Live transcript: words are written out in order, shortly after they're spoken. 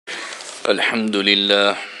الحمد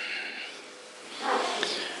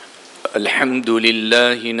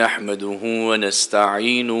لله نحمده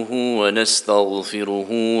ونستعينه ونستغفره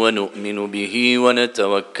ونؤمن به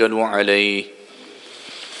ونتوكل عليه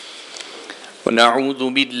ونعوذ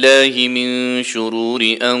بالله من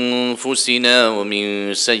شرور أنفسنا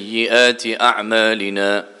ومن سيئات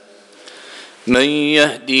أعمالنا من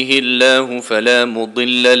يهده الله فلا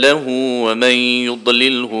مضل له ومن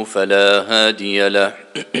يضلله فلا هادي له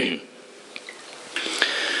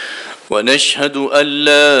ونشهد أن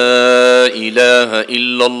لا إله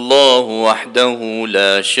إلا الله وحده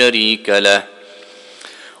لا شريك له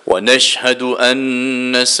ونشهد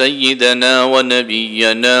أن سيدنا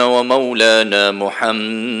ونبينا ومولانا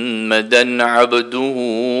محمدا عبده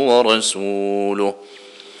ورسوله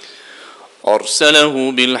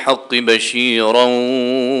أرسله بالحق بشيرا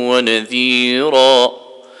ونذيرا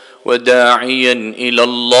وداعيا إلى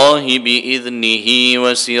الله بإذنه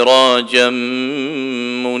وسراجا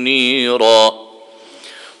منيرا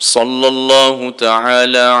صلى الله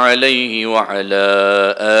تعالى عليه وعلى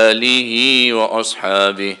آله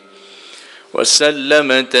وأصحابه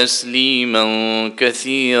وسلم تسليما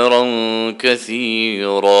كثيرا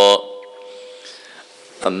كثيرا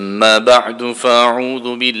أما بعد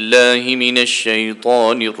فأعوذ بالله من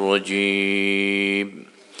الشيطان الرجيم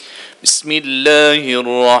بسم الله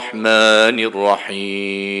الرحمن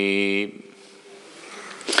الرحيم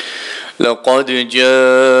لقد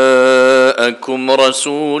جاءكم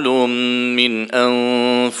رسول من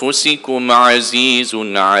أنفسكم عزيز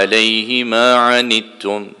عليه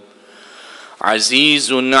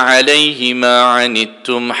ما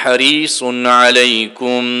عنتم حريص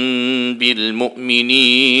عليكم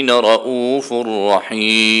بالمؤمنين رؤوف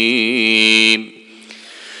رحيم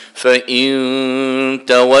فإن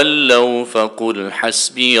تولوا فقل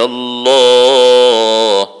حسبي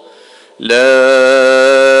الله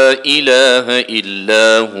لا إله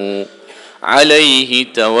إلا هو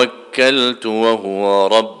عليه توكلت وهو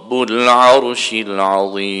رب العرش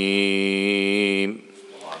العظيم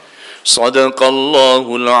صدق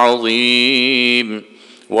الله العظيم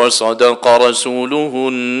وصدق رسوله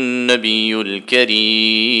النبي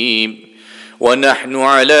الكريم ونحن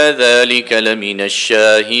على ذلك لمن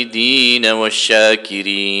الشاهدين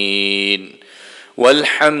والشاكرين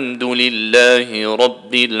والحمد لله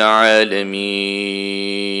رب العالمين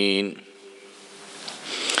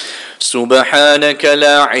سبحانك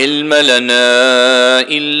لا علم لنا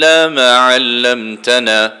إلا ما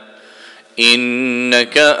علمتنا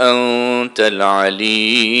إنك أنت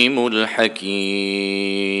العليم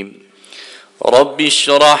الحكيم رب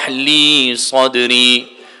اشرح لي صدري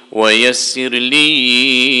ويسر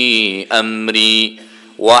لي أمري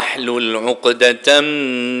واحلل عقدة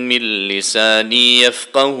من لساني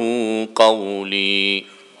يفقه قولي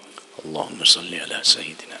اللهم صل على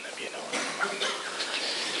سيدنا نبينا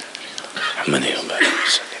محمد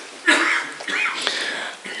وسلم.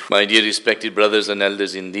 My dear respected brothers and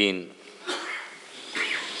elders in Deen,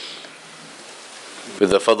 with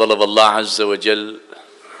the fadl of Allah Azza wa Jal,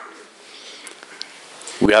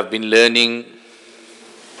 we have been learning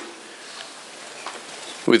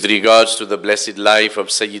with regards to the blessed life of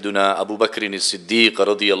Sayyiduna Abu Bakr Siddiq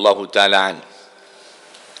radiyallahu ta'ala an.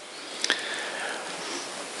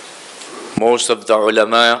 Most of the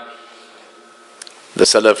ulama, the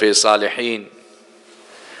Salafi Salihin,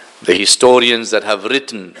 the historians that have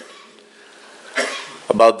written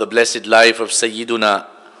about the blessed life of Sayyiduna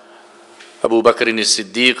Abu Bakr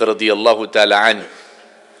Siddiq radiyallahu ta'ala an,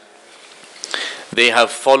 they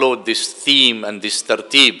have followed this theme and this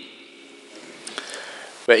tartib,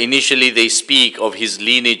 where initially they speak of his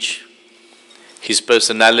lineage, his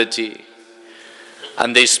personality,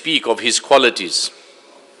 and they speak of his qualities.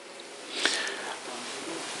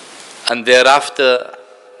 And thereafter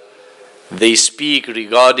they speak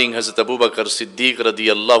regarding Hazrat Abu Bakr Siddiq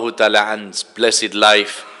radiyallahu ta'ala an's blessed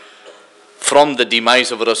life from the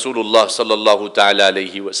demise of Rasulullah sallallahu ta'ala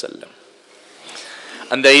alayhi wasallam.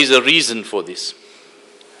 And there is a reason for this.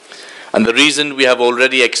 And the reason we have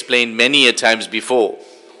already explained many a times before,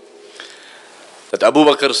 that Abu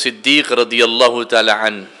Bakr Siddiq radiyallahu ta'ala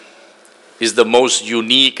an is the most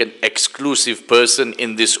unique and exclusive person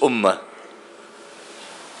in this ummah.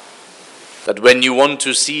 That when you want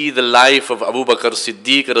to see the life of Abu Bakr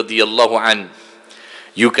Siddiq radiyallahu an,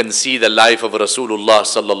 you can see the life of Rasulullah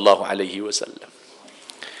sallallahu alayhi wasallam.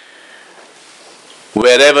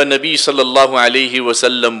 Wherever Nabi sallallahu alayhi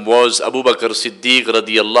wasallam was, Abu Bakr Siddiq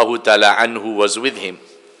radiyallahu ta'ala anhu was with him.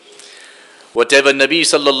 Whatever Nabi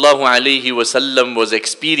sallallahu alayhi wasallam was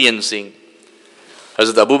experiencing,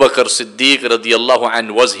 Hazrat Abu Bakr Siddiq radiyallahu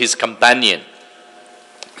anhu was his companion.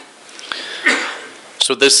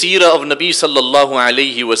 So the seerah of Nabi sallallahu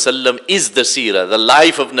alayhi wasallam is the seerah. The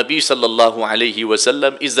life of Nabi sallallahu alayhi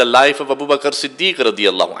wasallam is the life of Abu Bakar Siddiq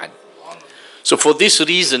radiyallahu anhu. So for this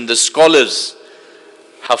reason, the scholars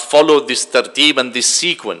have followed this tartib and this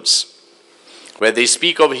sequence, where they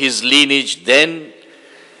speak of his lineage, then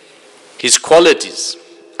his qualities.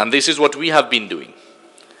 And this is what we have been doing.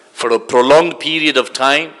 For a prolonged period of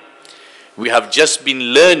time, we have just been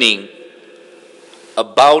learning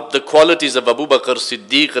about the qualities of Abu Bakar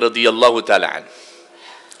Siddiq radiyallahu ta'ala anhu.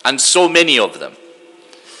 And so many of them.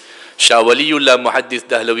 Shah Waliullah Muhaddith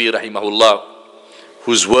Dahlawi rahimahullah,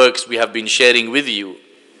 whose works we have been sharing with you,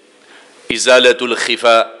 Izalatul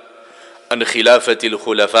Khifa and Khilafatul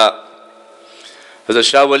Khulafa. Hazrat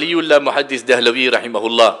Shah Waliullah Muhaddith Dahlawi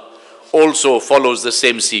rahimahullah also follows the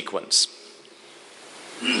same sequence.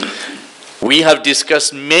 We have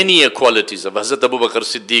discussed many qualities of Hazrat Abu Bakar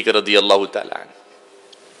Siddiq radiyallahu ta'ala anhu.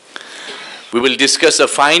 We will discuss a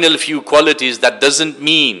final few qualities. That doesn't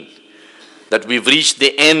mean that we've reached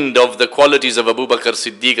the end of the qualities of Abu Bakar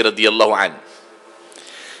Siddiq radiyallahu anhu.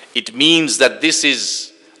 It means that this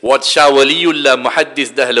is what Shah Waliullah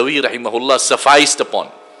Muhaddith Dahlawi rahimahullah sufficed upon.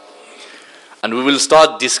 And we will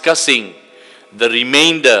start discussing the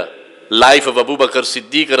remainder life of Abu Bakar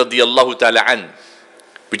Siddiq radiyallahu ta'ala anhu,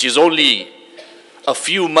 which is only a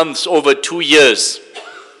few months over 2 years.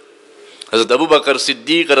 Hazrat Abu Bakar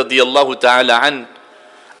Siddiq radiyallahu ta'ala an,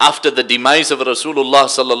 after the demise of Rasulullah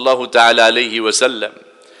sallallahu ta'ala alayhi wasallam,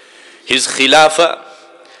 his khilafah,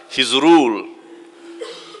 his rule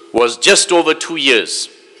was just over 2 years.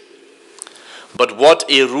 But what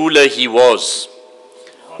a ruler he was,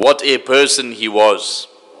 what a person he was.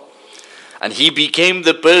 And he became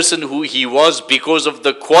the person who he was because of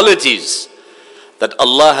the qualities that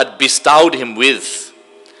Allah had bestowed him with,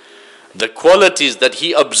 the qualities that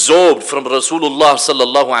he absorbed from Rasulullah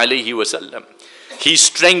sallallahu alayhi wasallam. He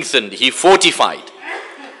strengthened, he fortified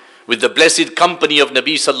with the blessed company of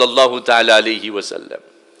Nabi sallallahu ta'ala alayhi wasallam.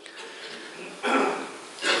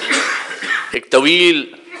 ایک طویل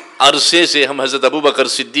عرصے سے ہم حضرت ابو بکر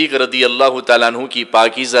صدیق رضی اللہ تعالیٰ عنہ کی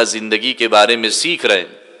پاکیزہ زندگی کے بارے میں سیکھ رہے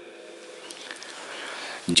ہیں.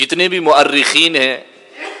 جتنے بھی مؤرخین ہیں،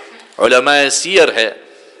 علماء سیر ہے،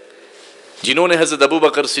 جنہوں نے حضرت ابو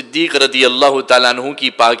بکر صدیق رضی اللہ تعالیٰ عنہ کی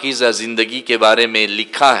پاکیزہ زندگی کے بارے میں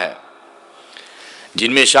لکھا ہے،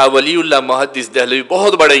 جن میں شاہ ولی اللہ محدث دہلوی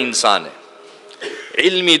بہت بڑے انسان ہیں.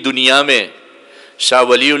 علمی دنیا میں شاہ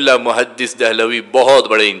ولی اللہ محدث دہلوی بہت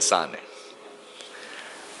بڑے انسان ہیں.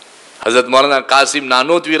 حضرت مولانا قاسم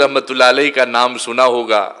نانوتوی رحمۃ اللہ علیہ کا نام سنا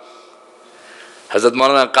ہوگا. حضرت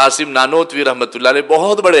مولانا قاسم نانوتوی رحمۃ اللہ علیہ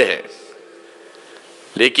بہت بڑے ہیں،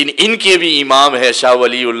 لیکن ان کے بھی امام ہے شاہ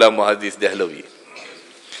ولی اللہ محدث دہلوی.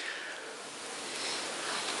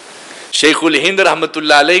 شیخ الہند رحمۃ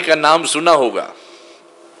اللہ علیہ کا نام سنا ہوگا.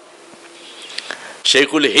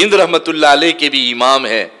 شیخ الہند رحمۃ اللہ علیہ کے بھی امام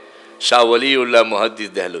ہے شاہ ولی اللہ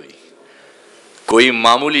محدث دہلوی. کوئی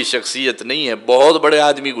معمولی شخصیت نہیں ہے، بہت بڑے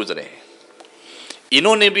آدمی گزرے ہیں.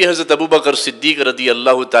 انہوں نے بھی حضرت ابو بکر صدیق رضی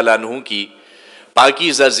اللہ تعالیٰ عنہ کی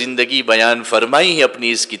پاکیزہ زندگی بیان فرمائی ہے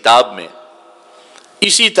اپنی اس کتاب میں،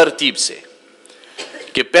 اسی ترتیب سے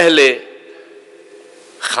کہ پہلے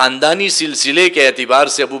خاندانی سلسلے کے اعتبار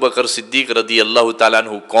سے ابو بکر صدیق رضی اللہ تعالیٰ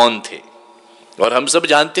عنہ کون تھے. اور ہم سب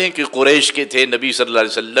جانتے ہیں کہ قریش کے تھے، نبی صلی اللہ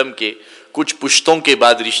علیہ وسلم کے کچھ پشتوں کے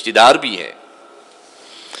بعد رشتہ دار بھی ہیں.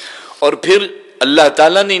 اور پھر اللہ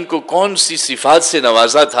تعالیٰ نے ان کو کون سی صفات سے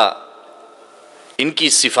نوازا تھا، ان کی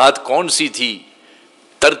صفات کون سی تھی،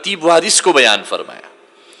 ترتیب وار اس کو بیان فرمایا.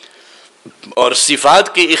 اور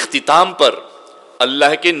صفات کے اختتام پر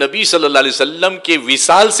اللہ کے نبی صلی اللہ علیہ وسلم کے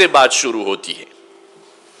وصال سے بات شروع ہوتی ہے.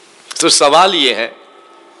 تو سوال یہ ہے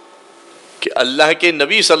کہ اللہ کے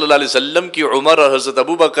نبی صلی اللہ علیہ وسلم کی عمر اور حضرت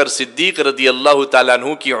ابو بکر صدیق رضی اللہ تعالیٰ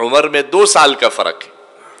عنہ کی عمر میں 2 سال کا فرق ہے.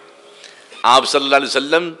 آپ صلی اللہ علیہ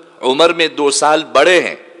وسلم عمر میں 2 سال بڑے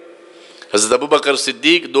ہیں، حضرت ابو بکر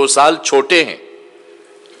صدیق 2 سال چھوٹے ہیں.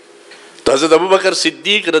 تو حضرت ابو بکر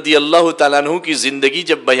صدیق رضی اللہ تعالیٰ عنہ کی زندگی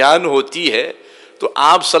جب بیان ہوتی ہے تو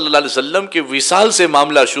آپ صلی اللہ علیہ وسلم کے وصال سے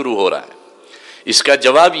معاملہ شروع ہو رہا ہے. اس کا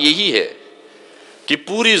جواب یہی ہے کہ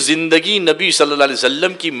پوری زندگی نبی صلی اللہ علیہ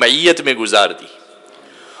وسلم کی معیت میں گزار دی،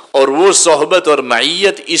 اور وہ صحبت اور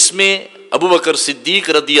معیت اس میں ابو بکر صدیق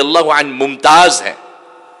رضی اللہ عنہ ممتاز ہیں.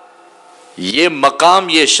 یہ مقام،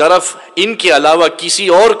 یہ شرف ان کے علاوہ کسی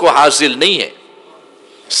اور کو حاصل نہیں ہے،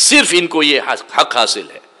 صرف ان کو یہ حق حاصل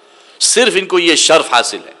ہے، صرف ان کو یہ شرف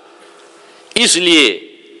حاصل ہے. اس لیے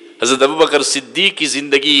حضرت ابو بکر صدیق کی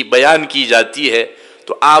زندگی بیان کی جاتی ہے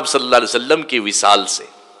تو آپ صلی اللہ علیہ وسلم کے وصال سے.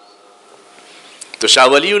 تو شاہ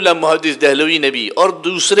ولی اللہ محدث دہلوی نے بھی اور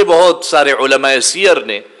دوسرے بہت سارے علماء سیر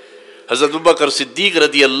نے हज़रत अबू बकर सिद्दीक़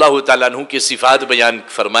रदी अल्लाह ताला अन्हु के सिफ़ात बयान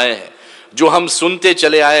फरमाए हैं, जो हम सुनते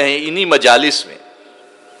चले आए हैं इन्हीं मजालिस में।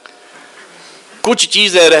 कुछ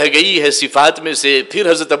चीज़ें रह गई है सिफ़ात में से, फिर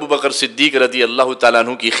हज़रत अबू बकर सिद्दीक़ रदी अल्लाह ताला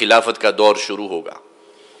अन्हु की खिलाफत का दौर शुरू होगा।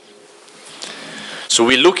 So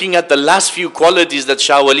we're looking at the last few qualities that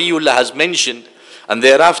Shah Waliullah has mentioned, and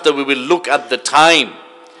thereafter we will look at the time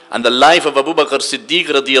and the life of Abu Bakr Siddiq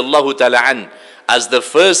radiyallahu ta'ala an as the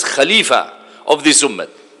first Khalifa of this ummah,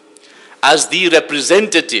 as the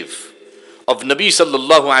representative of Nabi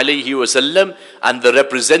sallallahu alayhi wa sallam and the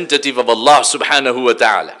representative of Allah subhanahu wa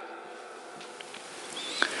ta'ala.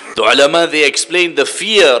 The ulama, they explain the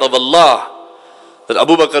fear of Allah that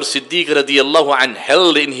Abu Bakr Siddiq radiyallahu an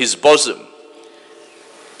held in his bosom.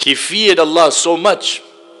 He feared Allah so much.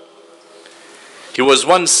 He was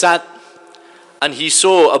once sat and he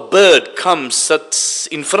saw a bird come sat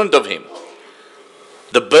in front of him.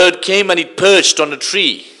 The bird came and it perched on a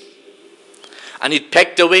tree, and it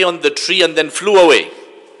pecked away on the tree and then flew away.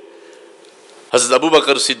 Hazrat Abu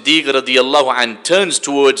Bakr Siddiq radiyallahu anh turns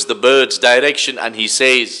towards the bird's direction and he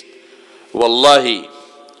says, Wallahi,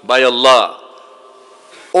 by Allah,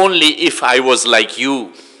 only if I was like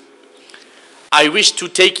you. I wish to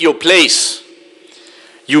take your place.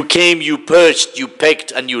 You came, you perched, you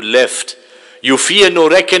pecked, and you left. You fear no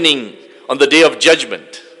reckoning on the day of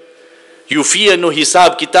judgment. You fear no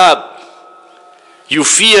hisab kitab. You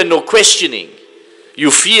fear no questioning. You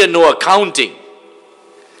fear no accounting.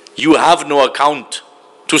 You have no account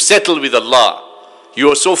to settle with Allah.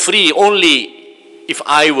 You are so free, only if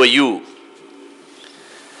I were you.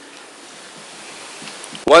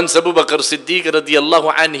 Once Abu Bakr Siddiq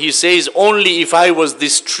radiyallahu anh, he says, only if I was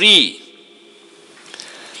this tree,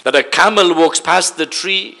 that a camel walks past the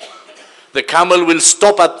tree, the camel will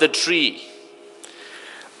stop at the tree.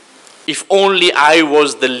 If only I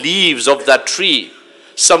was the leaves of that tree,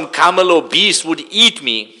 some camel or beast would eat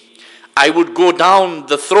me, I would go down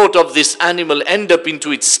the throat of this animal, end up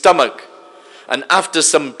into its stomach, and after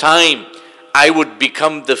some time, I would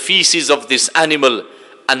become the feces of this animal,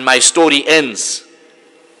 and my story ends.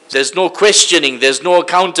 There's no questioning, there's no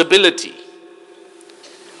accountability.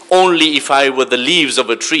 Only if I were the leaves of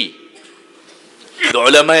a tree. The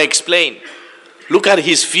ulama explain, look at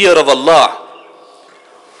his fear of Allah,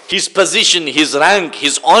 his position, his rank,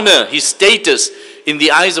 his honor, his status in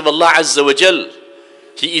the eyes of Allah Azza wa Jal.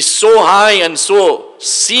 He is so high and so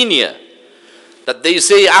senior that they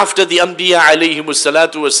say after the Anbiya alayhimus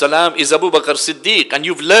salatu wassalam is Abu Bakr Siddiq, and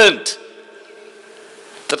you've learned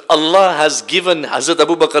that Allah has given Hazrat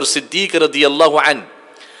Abu Bakr Siddiq radiyallahu an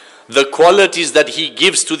the qualities that He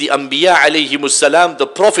gives to the Anbiya alayhimus salam, the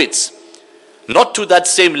prophets, not to that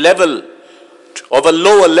same level, of a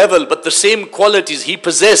lower level, but the same qualities he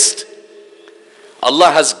possessed.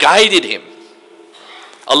 Allah has guided him.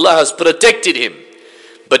 Allah has protected him.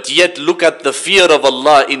 But yet look at the fear of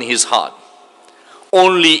Allah in his heart.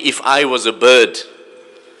 Only if I was a bird.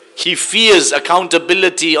 He fears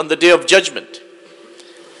accountability on the day of judgment.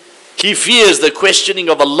 He fears the questioning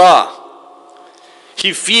of Allah.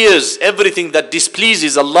 He fears everything that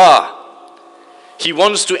displeases Allah. He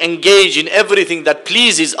wants to engage in everything that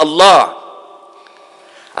pleases Allah.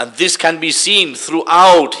 And this can be seen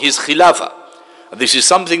throughout his khilafah. And this is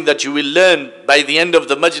something that you will learn by the end of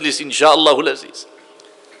the majlis, insha'Allahul Aziz.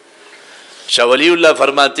 Shah Waliullah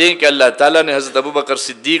फरमाते हैं कि अल्लाह ताला ने हज़रत अबू बकर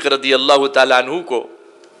सिद्दीक़ रदी अल्लाह ताला अन्हु को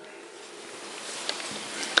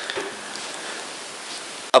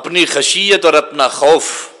अपनी खशियत और अपना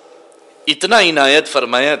खौफ इतना इनायत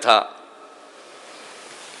फरमाया था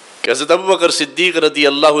कि हज़रत अबू बकर सिद्दीक़ रदी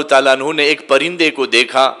अल्लाह ताला अन्हु ने एक परिंदे को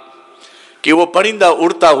देखा कि वो परिंदा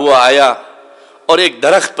उड़ता हुआ आया और एक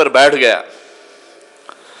दरख्त पर बैठ गया,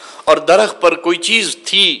 और दरख्त पर कोई चीज़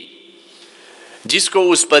थी जिसको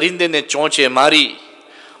उस परिंदे ने चोंचे मारी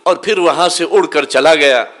और फिर वहाँ से उड़कर चला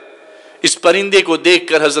गया। इस परिंदे को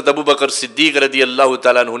देखकर हज़रत अबू बकर सिद्दीक़ रदी अल्लाह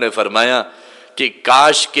ताला अन्हु ने फरमाया कि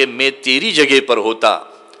काश के मैं तेरी जगह पर होता,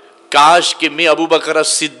 काश के मैं अबू बकर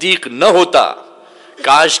सिद्दीक़ न होता,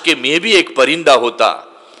 काश के मैं भी एक परिंदा होता,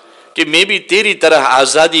 कि मैं भी तेरी तरह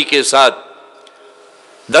आज़ादी के साथ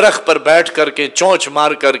दरख्त पर बैठ करके चोंच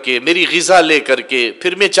मार करके मेरी ग़िज़ा ले करके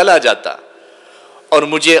फिर मैं चला जाता, और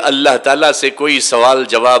मुझे अल्लाह ताला से कोई सवाल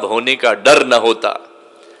जवाब होने का डर न होता,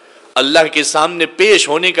 अल्लाह के सामने पेश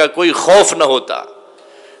होने का कोई खौफ न होता,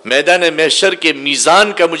 मैदान महशर के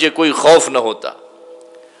मीज़ान का मुझे कोई खौफ न होता।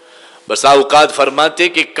 बसा औक़ात फरमाते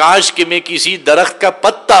कि काश कि मैं किसी दरख्त का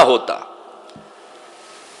पत्ता होता,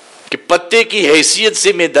 कि पत्ते की हैसियत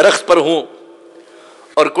से मैं दरख्त पर हूँ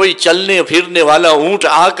और कोई चलने फिरने वाला ऊँट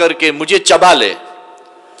आ करके मुझे चबा ले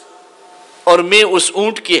और मैं उस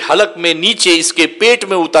ऊँट की हलक में नीचे इसके पेट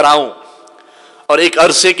में उतर आऊँ और एक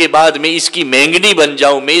अरसे के बाद मैं इसकी मेंगनी बन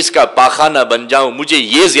जाऊं, मैं इसका पाखाना बन जाऊं, मुझे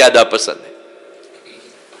ये ज्यादा पसंद है।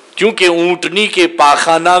 क्योंकि ऊंटनी के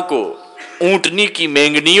पाखाना को, ऊंटनी की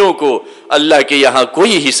मेंगनियों को अल्लाह के यहां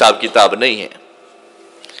कोई हिसाब किताब नहीं है।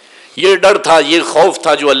 ये डर था, ये खौफ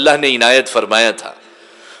था जो अल्लाह ने इनायत फरमाया था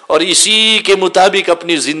और इसी के मुताबिक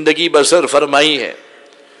अपनी जिंदगी बसर फरमाई है।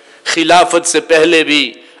 खिलाफत से पहले भी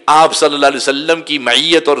आप सल्लल्लाहु अलैहि वसल्लम की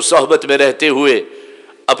मईयत और सोहबत में रहते हुए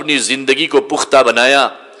अपनी जिंदगी को पुख्ता बनाया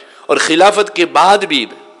और खिलाफत के बाद भी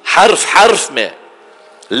हर्फ हर्फ में,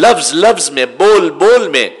 लफ्ज लफ्ज में, बोल बोल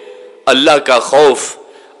में अल्लाह का खौफ,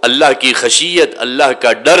 अल्लाह की खशियत, अल्लाह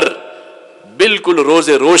का डर बिल्कुल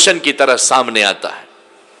रोजे रोशन की तरह सामने आता है।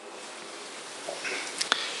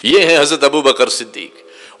 ये है हजरत अबू बकर Siddique.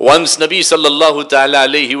 Once Nabi sallallahu ta'ala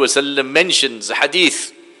alayhi wa sallam mentions a hadith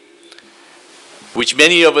which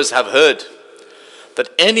many of us have heard, that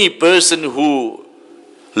any person who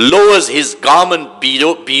lowers his garment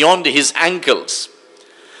beyond his ankles,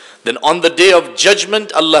 then on the day of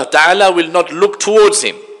judgment Allah ta'ala will not look towards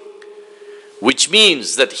him, which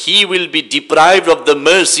means that he will be deprived of the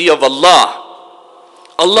mercy of Allah.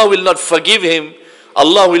 Allah will not forgive him,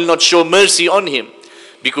 Allah will not show mercy on him,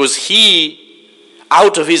 because he,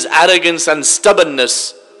 out of his arrogance and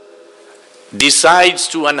stubbornness, decides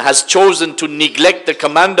to and has chosen to neglect the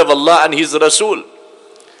command of Allah and his Rasul.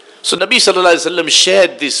 So Nabi sallallahu alaihi wasallam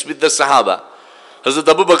shared this with the Sahaba. Hazrat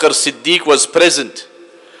Abu Bakar Siddiq was present.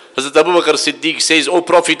 Hazrat Abu Bakar Siddiq says, "O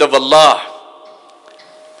Prophet of Allah,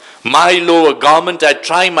 my lower garment, I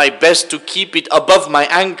try my best to keep it above my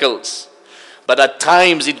ankles, but at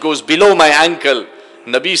times it goes below my ankle."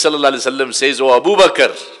 Nabi sallallahu alaihi wasallam says, "O Abu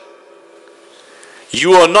Bakr,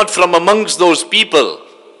 you are not from amongst those people,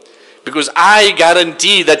 because I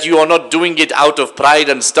guarantee that you are not doing it out of pride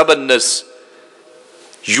and stubbornness.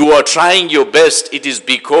 You are trying your best. It is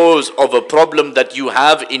because of a problem that you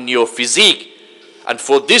have in your physique, and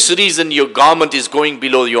for this reason your garment is going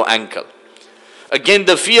below your ankle." Again,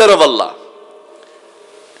 the fear of Allah.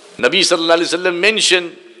 Nabi sallallahu alaihi wasallam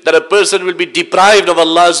mentioned that a person will be deprived of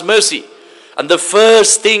Allah's mercy, and the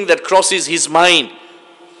first thing that crosses his mind,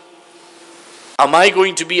 am I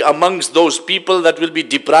going to be amongst those people that will be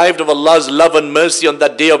deprived of Allah's love and mercy on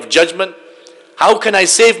that day of judgment? How can I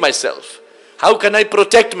save myself? How can I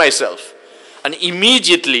protect myself? And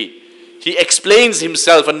immediately he explains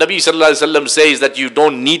himself, and Nabi sallallahu alaihi wasallam says that you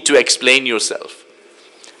don't need to explain yourself.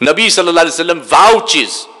 Nabi sallallahu alaihi wasallam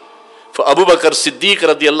vouches for Abu Bakar Siddiq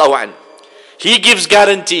radiyallahu anhu. He gives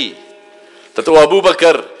guarantee that, "O Abu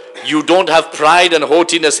Bakr, you don't have pride and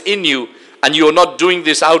haughtiness in you, and you are not doing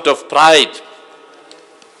this out of pride."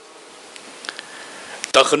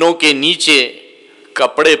 तखनों के नीचे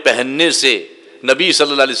कपड़े पहनने से, नबी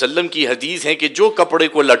सल्लल्लाहु अलैहि वसल्लम की हदीस है कि जो कपड़े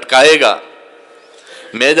को लटकाएगा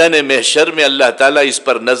मैदान महशर में अल्लाह ताला इस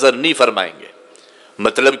पर नजर नहीं फरमाएंगे।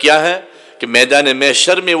 मतलब क्या है कि मैदान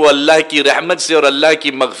महशर में वो अल्लाह की रहमत से और अल्लाह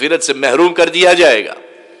की मगफिरत से महरूम कर दिया जाएगा,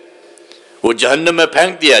 वो जहन्नम में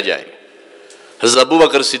फेंक दिया जाएगा। हज़रत अबू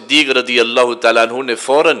बकर सिद्दीक रदी अल्लाह ताला अन्हु ने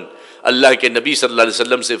फौरन अल्लाह के नबी सल्लल्लाहु अलैहि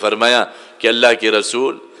वसल्लम से फरमाया कि अल्लाह के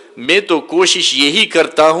रसूल, मैं तो कोशिश यही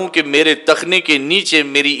करता हूं कि मेरे तखने के नीचे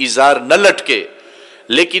मेरी इजार न लटके,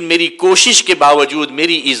 लेकिन मेरी कोशिश के बावजूद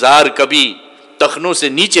मेरी इजार कभी तखनों से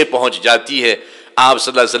नीचे पहुंच जाती है। आप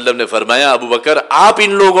सल्लल्लाहु अलैहि वसल्लम ने फरमाया, अबू बकर आप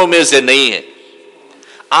इन लोगों में से नहीं हैं,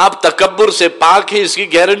 आप तकब्बुर से पाक है, इसकी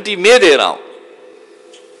गारंटी मैं दे रहा हूं।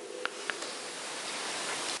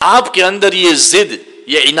 आपके अंदर ये जिद,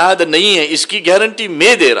 ये इनाद नहीं है, इसकी गारंटी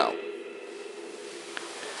मैं दे रहा हूं।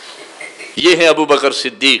 ये है अबू बकर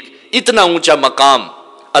सिद्दीक, इतना ऊंचा मकाम,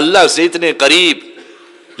 अल्लाह से इतने करीब,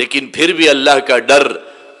 लेकिन फिर भी अल्लाह का डर,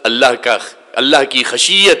 अल्लाह की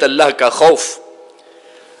खशियत, अल्लाह का खौफ।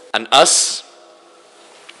 And us,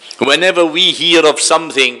 whenever we hear of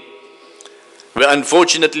something where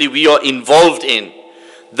unfortunately we are involved in,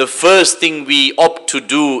 the first thing we opt to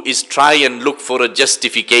do is try and look for a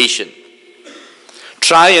justification,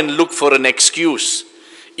 try and look for an excuse.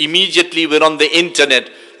 Immediately we're on the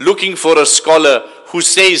internet looking for a scholar who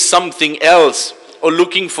says something else, or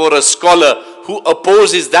looking for a scholar who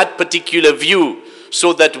opposes that particular view,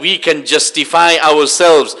 so that we can justify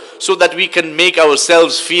ourselves, so that we can make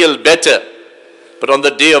ourselves feel better. But on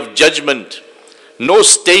the day of judgment, no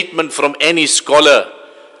statement from any scholar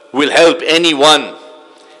will help anyone.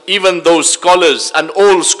 Even those scholars and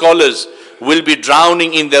all scholars will be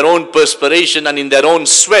drowning in their own perspiration and in their own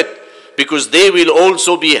sweat, because they will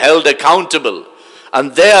also be held accountable,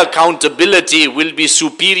 and their accountability will be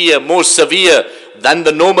superior, more severe than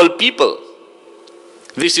the normal people.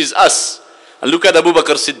 This is us. And look at Abu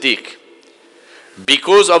Bakar Siddiq.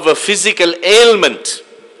 Because of a physical ailment,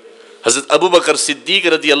 Hazrat Abu Bakar Siddiq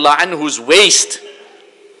radiallahu anhu's waist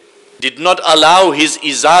did not allow his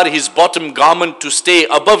izar, his bottom garment, to stay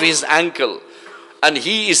above his ankle. And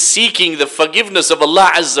he is seeking the forgiveness of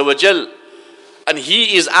Allah Azza wa Jal. And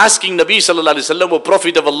he is asking Nabi sallallahu alayhi wa sallam, O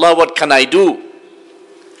Prophet of Allah, what can I do?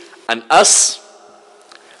 And us,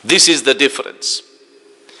 this is the difference.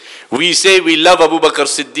 We say we love Abu Bakar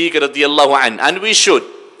Siddiq radiallahu anh, and we should.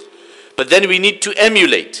 But then we need to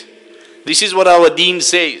emulate. This is what our deen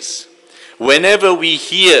says. Whenever we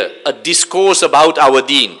hear a discourse about our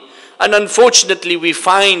deen, and unfortunately we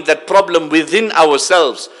find that problem within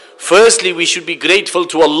ourselves, firstly we should be grateful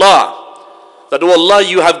to Allah. That, oh Allah,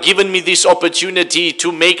 you have given me this opportunity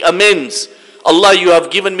to make amends. Allah, you have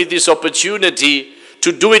given me this opportunity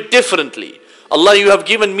to do it differently. Allah, you have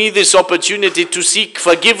given me this opportunity to seek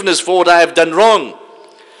forgiveness for what I have done wrong.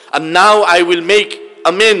 And now I will make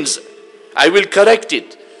amends. I will correct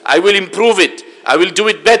it. I will improve it. I will do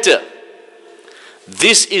it better.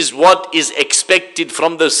 This is what is expected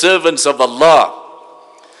from the servants of Allah.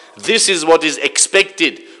 This is what is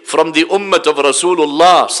expected from the ummah of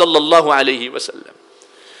Rasulullah sallallahu alayhi wasallam.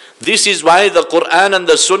 This is why the Quran and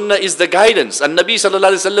the Sunnah is the guidance. And Nabi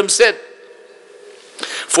sallallahu alayhi wasallam said,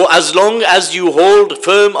 for as long as you hold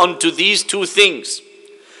firm onto these two things,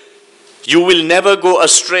 you will never go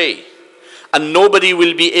astray, and nobody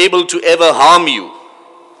will be able to ever harm you.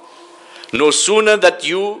 No sooner that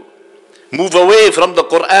you move away from the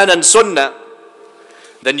Quran and Sunnah,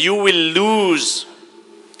 then you will lose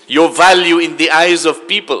your value in the eyes of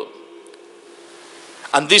people.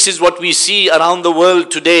 And this is what we see around the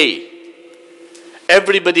world today.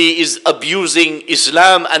 Everybody is abusing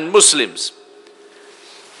Islam and Muslims.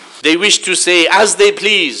 They wish to say as they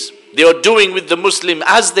please. They are doing with the Muslim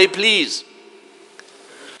as they please.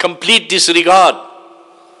 Complete disregard.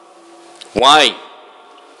 Why?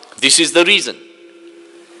 This is the reason.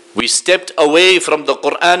 We stepped away from the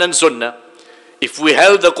Quran and Sunnah. If we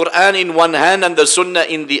held the Quran in one hand and the Sunnah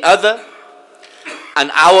in the other,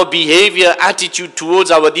 and our behavior, attitude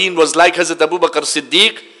towards our deen was like Hazrat Abu Bakar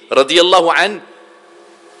Siddiq radiallahu anh,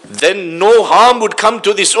 then no harm would come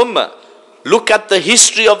to this ummah. Look at the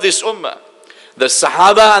history of this ummah. The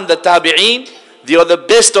Sahaba and the Tabi'een, they are the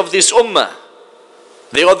best of this ummah.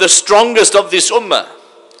 They are the strongest of this ummah.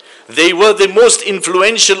 They were the most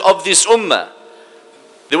influential of this ummah.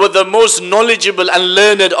 They were the most knowledgeable and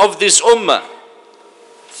learned of this ummah.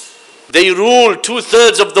 They ruled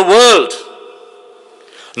 2/3 of the world.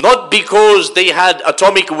 Not because they had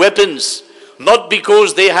atomic weapons, not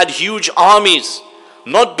because they had huge armies,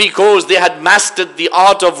 not because they had mastered the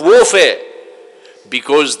art of warfare,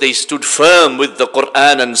 because they stood firm with the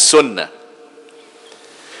Quran and Sunnah.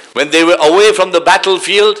 When they were away from the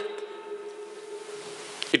battlefield,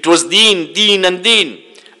 it was deen, deen and deen.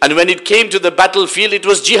 And when it came to the battlefield, it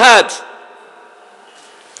was jihad.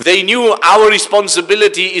 They knew our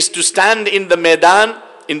responsibility is to stand in the Maidan,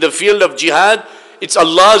 in the field of jihad. It's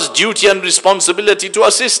Allah's duty and responsibility to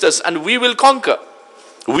assist us, and we will conquer.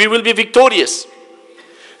 We will be victorious.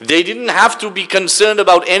 They didn't have to be concerned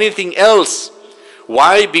about anything else.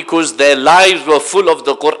 Why? Because their lives were full of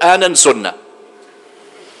the Quran and Sunnah.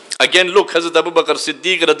 Again, look, Hazrat Abu Bakar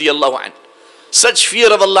Siddiq radiallahu anh. Such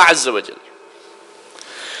fear of Allah Azza wa Jal.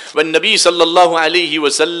 When Nabi sallallahu alayhi wa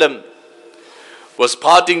sallam was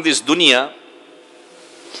parting this dunya,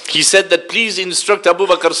 he said that please instruct Abu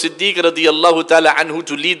Bakar Siddiq radiallahu ta'ala anhu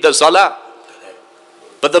to lead the salah.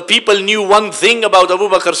 But the people knew one thing about Abu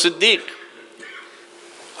Bakar Siddiq.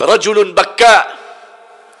 Rajulun Bakar.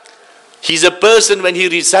 He's a person, when he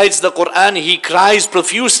recites the Quran, he cries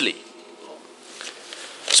profusely.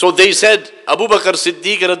 So they said, Abu Bakar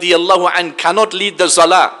Siddiq radiallahu anh cannot lead the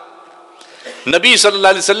salah. Nabi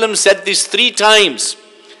sallallahu alayhi wa sallam said this 3 times.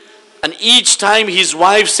 And each time his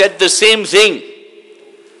wife said the same thing.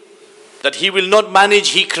 That he will not manage,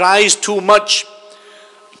 he cries too much.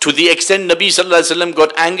 To the extent Nabi sallallahu alayhi wa sallam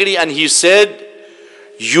got angry and he said,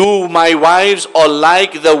 you, my wives, are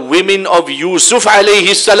like the women of Yusuf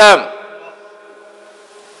alayhi salam.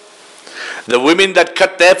 The women that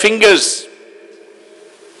cut their fingers.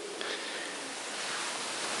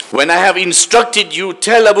 When I have instructed you,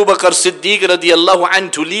 tell Abu Bakar Siddiq radiallahu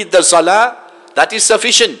anh to lead the salah, that is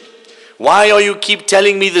sufficient. Why are you keep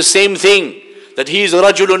telling me the same thing? That he is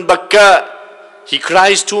rajulun bakka. He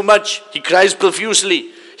cries too much. He cries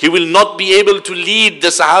profusely. He will not be able to lead the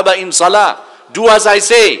Sahaba in salah. Do as I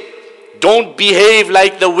say. Don't behave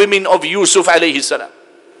like the women of Yusuf alayhi salam.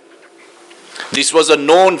 This was a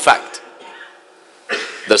known fact.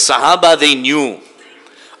 The Sahaba, they knew.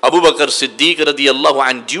 Abu Bakar Siddiq radiallahu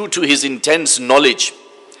anh, due to his intense knowledge,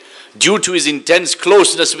 due to his intense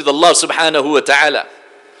closeness with Allah subhanahu wa ta'ala,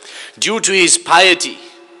 due to his piety,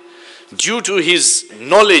 due to his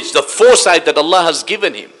knowledge, the foresight that Allah has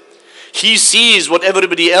given him. He sees what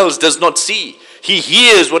everybody else does not see. He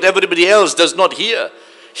hears what everybody else does not hear.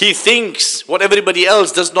 He thinks what everybody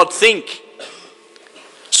else does not think.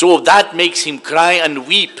 So that makes him cry and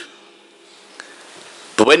weep.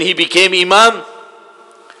 But when he became Imam,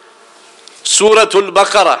 Suratul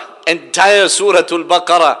Baqarah, entire Suratul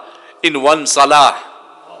Baqarah in one salah.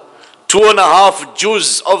 2.5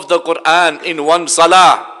 juz of the Quran in one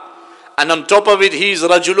salah. And on top of it, he is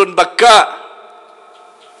Rajulun Bakka.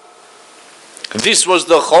 This was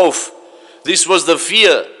the khawf, this was the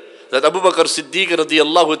fear that Abu Bakar Siddiq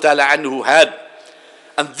radiyallahu ta'ala anhu had.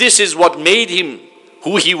 And this is what made him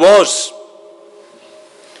who he was.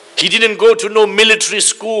 He didn't go to no military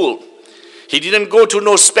school. He didn't go to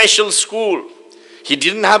no special school. He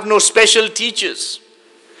didn't have no special teachers.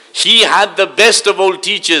 He had the best of all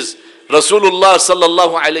teachers, Rasulullah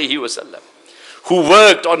sallallahu alayhi wasallam, who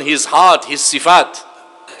worked on his heart, his sifat.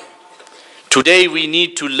 Today we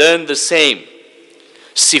need to learn the same.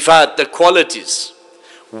 Sifat, the qualities.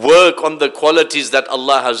 Work on the qualities that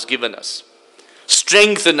Allah has given us.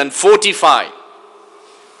 Strengthen and fortify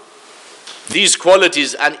these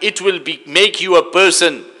qualities, and it will make you a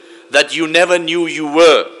person that you never knew you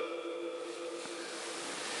were.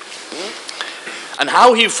 And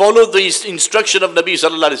how he followed the instruction of Nabi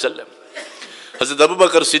sallallahu alaihi wasallam. Hazrat Abu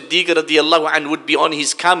Bakar Siddiq radiyallahu anhu would be on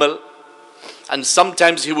his camel, and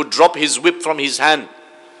sometimes he would drop his whip from his hand.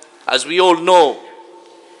 As we all know,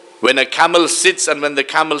 when a camel sits and when the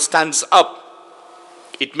camel stands up,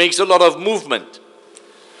 it makes a lot of movement.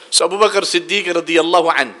 So Abu Bakar Siddiq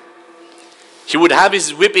radiyallahu anhu, he would have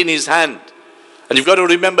his whip in his hand. And you've got to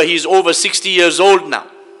remember, he's over 60 years old now.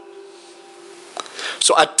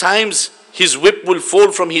 So at times, his whip will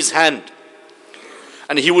fall from his hand.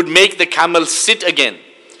 And he would make the camel sit again.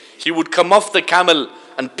 He would come off the camel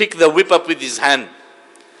and pick the whip up with his hand.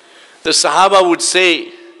 The Sahaba would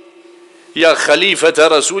say, Ya Khalifata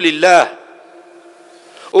Rasulillah,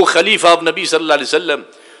 O Khalifa of Nabi sallallahu alaihi wasallam,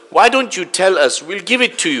 why don't you tell us, we'll give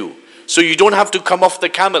it to you, so you don't have to come off the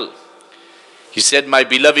camel. He said, my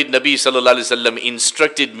beloved Nabi sallallahu alaihi wasallam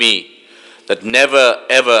instructed me that never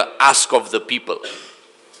ever ask of the people.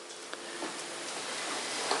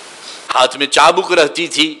 हाथ में चाबुक रहती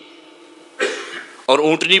थी और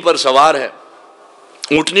ऊंटनी पर सवार है.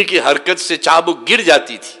 ऊंटनी की हरकत से चाबुक गिर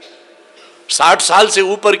जाती थी. 60 साल से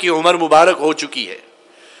ऊपर की उम्र मुबारक हो चुकी है,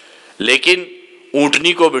 लेकिन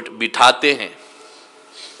ऊंटनी को बिठाते हैं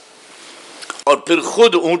और फिर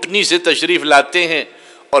खुद ऊंटनी से तशरीफ लाते हैं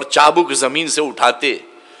और चाबुक जमीन से उठाते.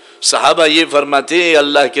 सहाबा ये फरमाते,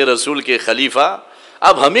 अल्लाह के रसूल के खलीफा,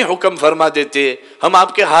 अब हमें हुक्म फरमा देते, हम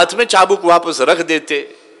आपके हाथ में चाबुक वापस रख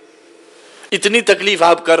देते. इतनी तकलीफ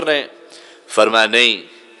आप कर रहे हैं. फरमा नहीं,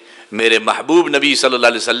 मेरे महबूब नबी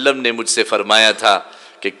सल्लल्लाहु अलैहि वसल्लम ने मुझसे फरमाया था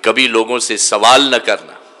कि कभी लोगों से सवाल न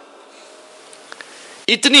करना.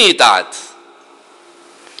 इतनी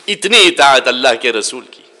इताअत अल्लाह के रसूल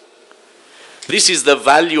की. This is the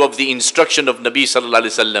value of the instruction of Nabi sallallahu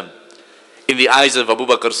alaihi wasallam in the eyes of Abu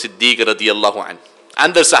Bakar Siddiq radiyallahu anhu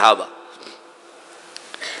and the Sahaba.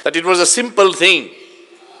 That it was a simple thing.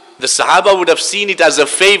 The Sahaba would have seen it as a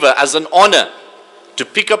favor, as an honor, to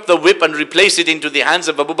pick up the whip and replace it into the hands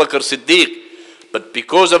of Abu Bakar Siddiq. But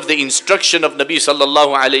because of the instruction of Nabi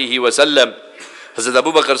sallallahu alayhi wasallam, Hazrat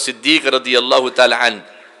Abu Bakar Siddiq radiyallahu ta'ala an,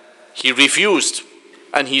 he refused,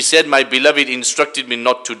 and he said, my beloved instructed me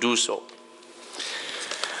not to do so.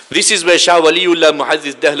 This is where Shah Waliullah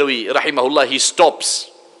Muhaddith Dahlawi rahimahullah, he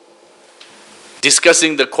stops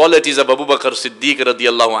discussing the qualities of Abu Bakar Siddiq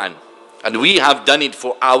radiyallahu an. And we have done it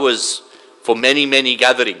for hours, for many, many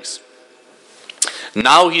gatherings.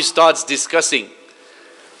 Now he starts discussing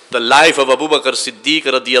the life of Abu Bakar Siddiq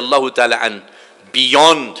radiyallahu ta'ala an,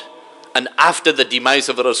 beyond and after the demise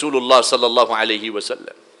of Rasulullah sallallahu alayhi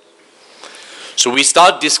wasallam. So we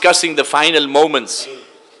start discussing the final moments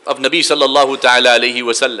of Nabi sallallahu ta'ala alayhi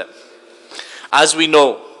wasallam. As we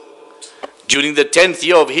know, during the 10th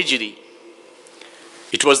year of Hijri,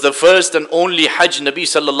 it was the first and only Hajj Nabi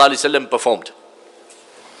sallallahu alayhi wasallam performed.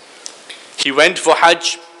 He went for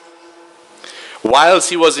Hajj. Whilst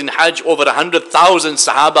he was in Hajj, over 100,000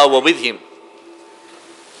 Sahaba were with him.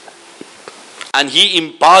 And he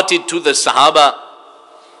imparted to the Sahaba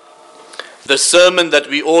the sermon that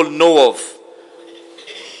we all know of,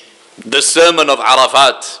 the sermon of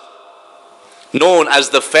Arafat, known as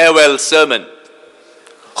the farewell sermon,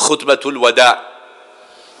 Khutbatul Wada'.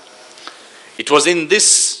 It was in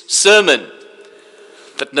this sermon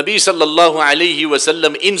that Nabi sallallahu alayhi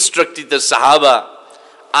wasallam instructed the Sahaba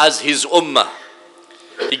as his ummah.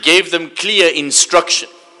 He gave them clear instruction.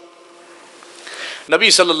 Nabi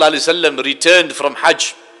sallallahu alaihi wasallam returned from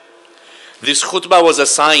Hajj, this khutbah was a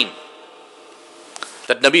sign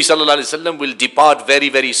that Nabi sallallahu alaihi wasallam will depart very,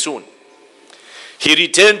 very soon. He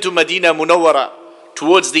returned to Medina Munawwara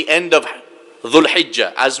towards the end of Dhul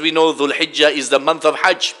Hijjah. As we know, Dhul Hijjah is the month of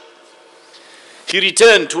Hajj. He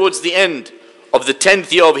returned towards the end of the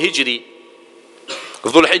 10th year of Hijri,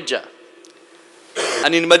 Dhul Hijjah.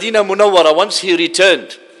 And in Medina Munawwara, once he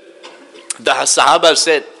returned, the Sahaba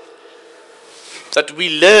said that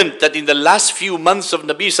we learned that in the last few months of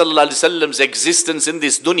Nabi sallallahu alaihi wasallam's existence in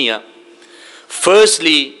this dunya,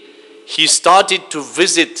 firstly, he started to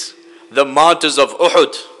visit the martyrs of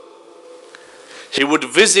Uhud. He would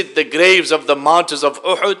visit the graves of the martyrs of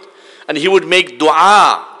Uhud, and he would make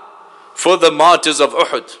dua for the martyrs of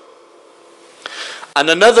Uhud. And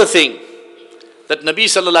another thing that Nabi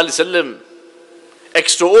sallallahu alaihi wasallam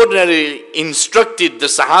extraordinarily instructed the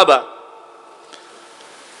Sahaba,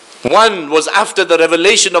 one was after the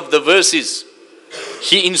revelation of the verses,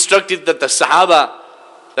 he instructed that the Sahaba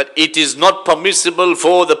that it is not permissible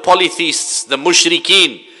for the polytheists, the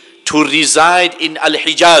mushrikeen, to reside in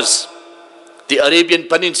Al-Hijaz, the Arabian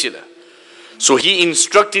Peninsula. So he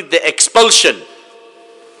instructed the expulsion,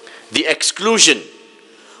 the exclusion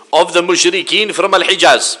of the mushrikeen from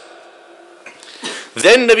Al-Hijaz.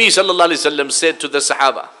 Then Nabi sallallahu alaihi wasallam said to the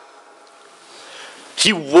Sahaba,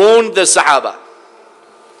 he warned the Sahaba,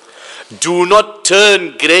 do not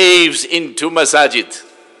turn graves into masajid.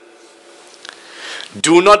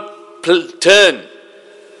 Do not turn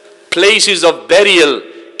places of burial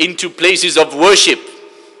into places of worship.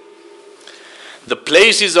 The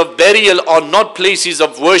places of burial are not places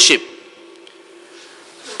of worship.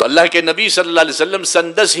 تو اللہ کے نبی صلی اللہ علیہ وسلم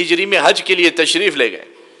سن 10 ہجری میں حج کے لیے تشریف لے گئے.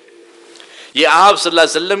 یہ آپ صلی اللہ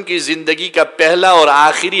علیہ وسلم کی زندگی کا پہلا اور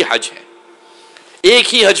آخری حج ہے.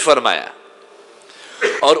 ایک ہی حج فرمایا,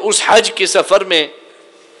 اور اس حج کے سفر میں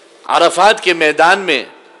عرفات کے میدان میں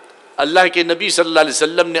اللہ کے نبی صلی اللہ علیہ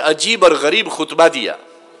وسلم نے عجیب اور غریب خطبہ دیا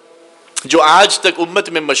جو آج تک امت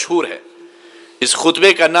میں مشہور ہے. اس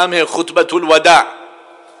خطبے کا نام ہے خطبۃ الوداع,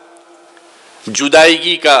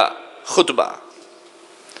 جدائیگی کا خطبہ.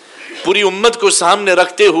 پوری امت کو سامنے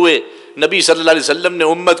رکھتے ہوئے نبی صلی اللہ علیہ وسلم نے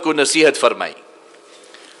امت کو نصیحت فرمائی,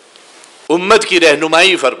 امت کی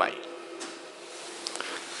رہنمائی فرمائی.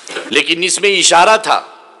 لیکن اس میں اشارہ تھا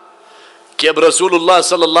کہ اب رسول اللہ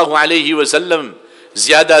صلی اللہ علیہ وسلم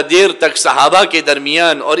زیادہ دیر تک صحابہ کے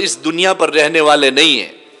درمیان اور اس دنیا پر رہنے والے نہیں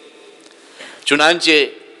ہیں. چنانچہ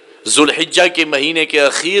ذو الحجہ کے مہینے کے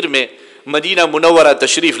اخیر میں مدینہ منورہ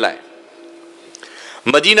تشریف لائے.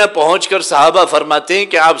 مدینہ پہنچ کر صحابہ فرماتے ہیں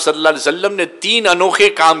کہ آپ صلی اللہ علیہ وسلم نے 3 انوکھے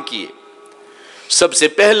کام کیے. سب سے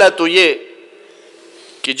پہلا تو یہ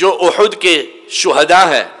کہ جو احد کے شہداء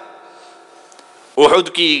ہیں, احد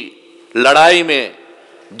کی لڑائی میں,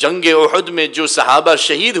 جنگ احد میں جو صحابہ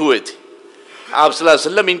شہید ہوئے تھے, آپ صلی اللہ علیہ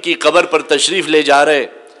وسلم ان کی قبر پر تشریف لے جا رہے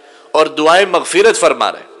اور دعائیں مغفرت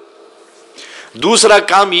فرما رہے. دوسرا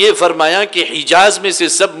کام یہ فرمایا کہ حجاز میں سے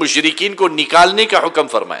سب مشرکین کو نکالنے کا حکم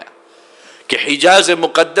فرمایا کہ حجاز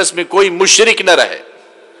مقدس میں کوئی مشرک نہ رہے,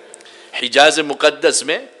 حجاز مقدس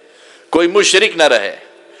میں کوئی مشرک نہ رہے.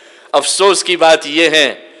 افسوس کی بات یہ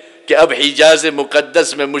ہے کہ اب حجاز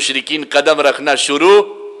مقدس میں مشرکین قدم رکھنا شروع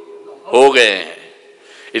ہو گئے ہیں.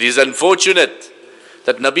 It is unfortunate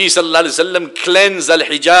that Nabi sallallahu alaihi wasallam cleansed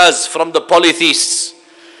al-Hijaz from the polytheists.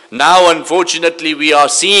 Now unfortunately we are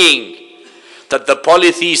seeing that the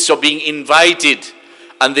polytheists are being invited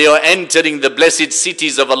and they are entering the blessed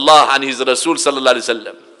cities of Allah and His Rasul sallallahu alaihi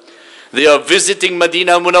wasallam. They are visiting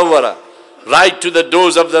Medina Munawwara, right to the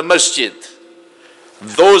doors of the Masjid.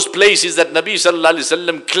 Those places that Nabi sallallahu alaihi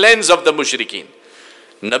wasallam cleansed of the mushrikeen.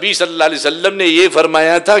 نبی صلی اللہ علیہ وسلم نے یہ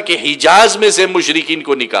فرمایا تھا کہ حجاز میں سے مشرکین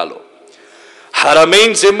کو نکالو,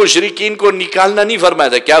 حرمین سے مشرکین کو نکالنا نہیں فرمایا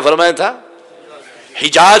تھا. کیا فرمایا تھا؟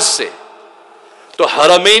 حجاز سے. تو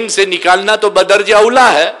حرمین سے نکالنا تو بدرجہ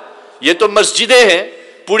اولا ہے, یہ تو مسجدیں ہیں,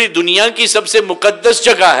 پوری دنیا کی سب سے مقدس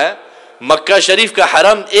جگہ ہے. مکہ شریف کا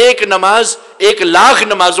حرم ایک نماز 1,00,000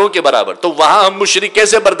 نمازوں کے برابر, تو وہاں ہم مشرک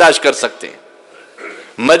کیسے برداشت کر سکتے ہیں؟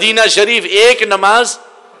 مدینہ شریف ایک نماز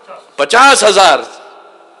 50,000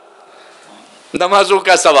 نمازوں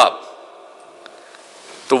کا ثواب,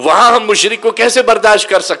 تو وہاں ہم مشرک کو کیسے برداشت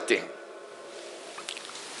کر سکتے ہیں؟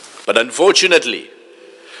 But unfortunately,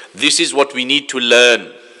 this is what we need to learn.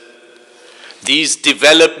 These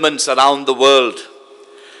developments around the world,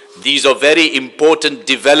 these are very important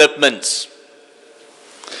developments.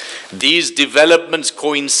 These developments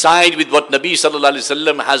coincide with what Nabi sallallahu alaihi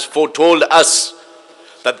wasallam has foretold us,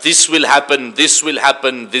 that this will happen, this will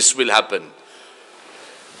happen, this will happen.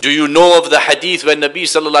 Do you know of the hadith when Nabi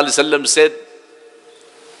sallallahu alaihi wasallam said,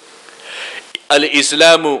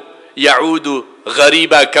 Al-Islamu ya'udu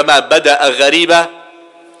ghariba kama bada'a ghariba.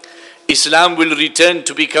 Islam will return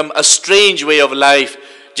to become a strange way of life,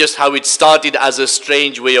 just how it started as a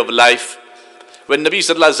strange way of life. When Nabi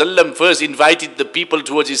sallallahu alaihi wasallam first invited the people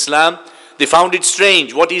towards Islam, they found it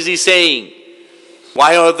strange. What is he saying?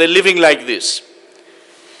 Why are they living like this?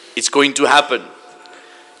 It's going to happen.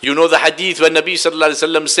 You know the hadith when Nabi sallallahu alaihi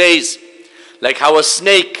wasallam says, like how a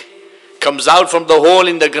snake comes out from the hole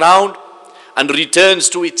in the ground and returns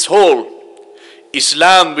to its hole,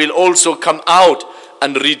 Islam will also come out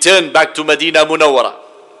and return back to Medina Munawwara.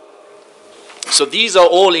 So these are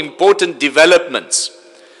all important developments.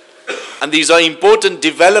 And these are important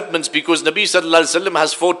developments because Nabi sallallahu alaihi wasallam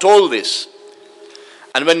has foretold this.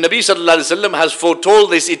 And when Nabi sallallahu alaihi wasallam has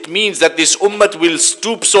foretold this, it means that this ummah will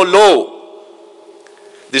stoop so low.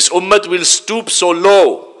 This ummah will stoop so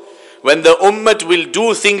low. When the ummah will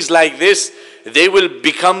do things like this, they will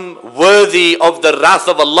become worthy of the wrath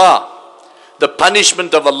of Allah, the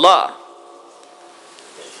punishment of Allah.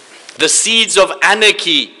 The seeds of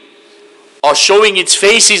anarchy are showing its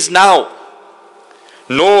faces now.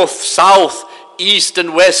 North, south, east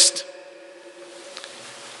and west.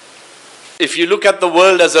 If you look at the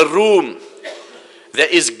world as a room, there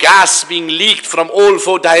is gas being leaked from all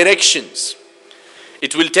four directions.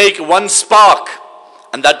 It will take one spark,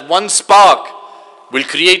 and that one spark will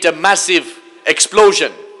create a massive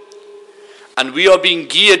explosion. And we are being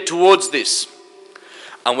geared towards this.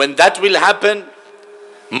 And when that will happen,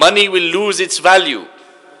 money will lose its value.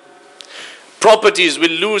 Properties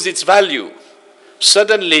will lose its value.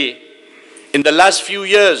 Suddenly, in the last few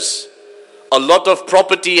years, a lot of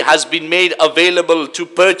property has been made available to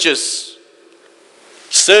purchase.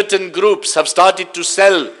 Certain groups have started to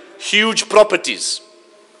sell huge properties,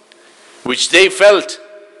 which they felt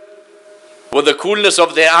were the coolness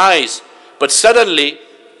of their eyes. But suddenly,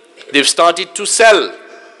 they've started to sell.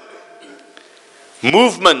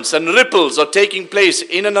 Movements and ripples are taking place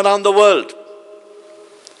in and around the world.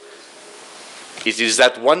 It is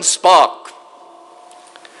that one spark.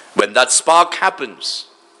 When that spark happens,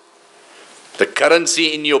 the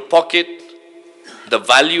currency in your pocket, the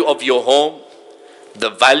value of your home, the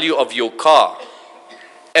value of your car,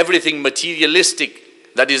 everything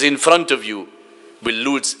materialistic that is in front of you will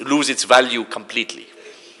lose its value completely.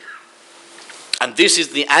 And this is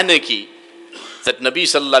the anarchy that Nabi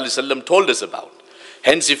sallallahu alaihi wasallam told us about.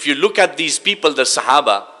 Hence, if you look at these people, the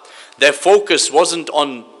Sahaba, their focus wasn't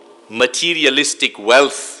on materialistic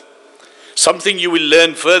wealth. Something you will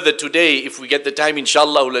learn further today if we get the time,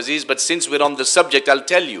 inshallah ul aziz. But since we're on the subject, I'll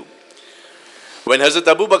tell you. When Hazrat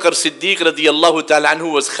Bakar Siddiq radiyallahu ta'ala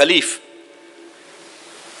anhu was Khalif,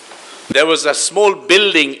 there was a small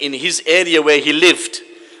building in his area where he lived,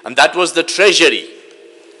 and that was the treasury.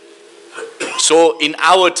 So in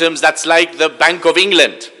our terms, that's like the Bank of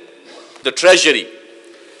England, the treasury.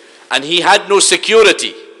 And he had no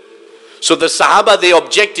security. So the Sahaba, they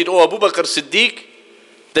objected, oh Abu Bakr Siddiq,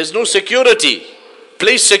 there's no security.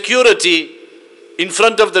 Place security in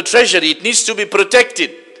front of the treasury. It needs to be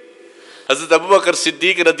protected. Hazrat Abu Bakr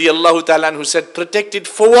Siddiq radiyallahu ta'ala anhu said, protected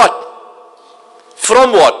for what?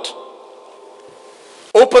 From what?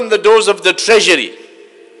 Open the doors of the treasury.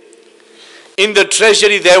 In the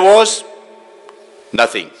treasury there was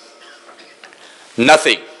nothing.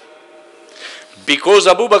 Nothing. Because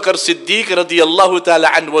Abu Bakr Siddiq radiyallahu ta'ala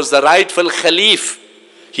anhu was the rightful Khalif.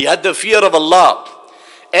 He had the fear of Allah.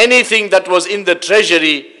 Anything that was in the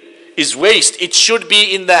treasury is waste. It should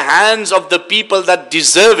be in the hands of the people that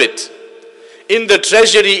deserve it. In the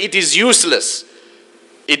treasury it is useless.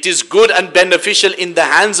 It is good and beneficial in the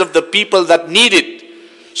hands of the people that need it.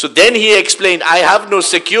 So then he explained, I have no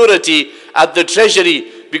security at the treasury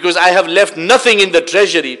because I have left nothing in the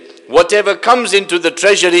treasury. Whatever comes into the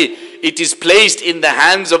treasury, it is placed in the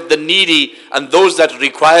hands of the needy and those that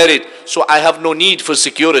require it. So I have no need for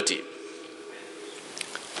security.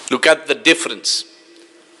 Look at the difference,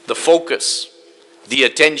 the focus, the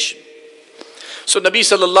attention. So Nabi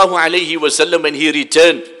sallallahu alayhi wasallam, when he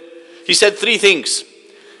returned, he said three things.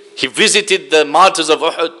 He visited the martyrs of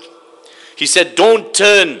Uhud. He said, don't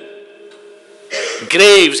turn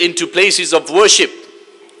graves into places of worship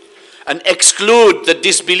and exclude the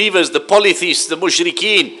disbelievers, the polytheists, the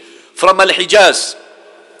mushrikeen from Al-Hijaz.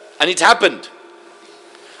 And it happened.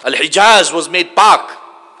 Al-Hijaz was made pak,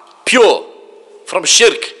 pure, from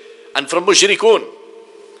shirk and from mushrikun.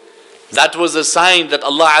 That was a sign that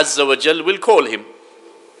Allah Azza wa Jal will call him.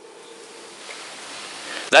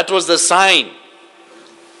 That was the sign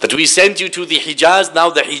that we sent you to the Hijaz. Now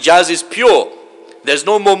the Hijaz is pure. There's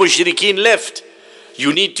no more mushrikeen left.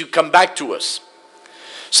 You need to come back to us.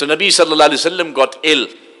 So Nabi sallallahu alaihi wasallam got ill.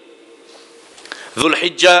 Dhul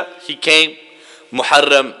Hijjah, he came.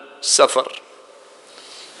 Muharram, Safar.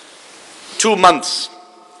 2 months.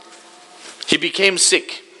 He became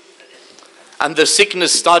sick. And the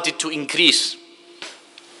sickness started to increase.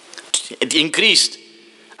 It increased.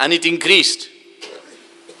 And it increased.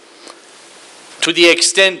 To the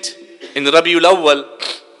extent in Rabiul Awwal,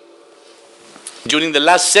 during the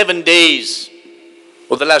last 7 days,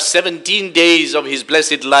 or the last 17 days of his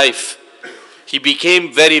blessed life, he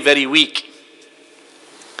became very, very weak.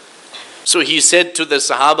 So he said to the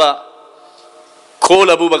Sahaba,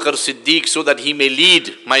 call Abu Bakar Siddiq so that he may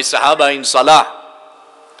lead my Sahaba in Salah.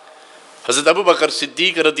 Hazrat Abu Bakar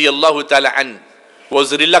Siddiq radiyallahu ta'ala an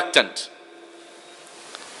was reluctant.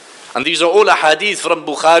 And these are all ahadith from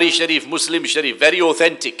Bukhari Sharif, Muslim Sharif, very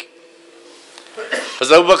authentic.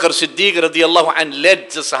 Hazrat Abu Bakar Siddiq radiyallahu an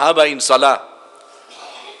led the Sahaba in Salah.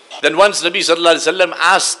 Then once Nabi sallallahu alayhi wa sallam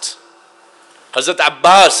asked Hazrat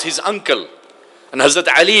Abbas, his uncle, and Hazrat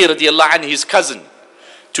Ali radiyallahu an, his cousin,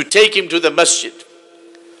 to take him to the masjid.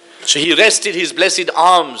 So he rested his blessed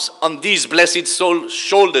arms on these blessed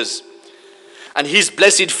shoulders, and his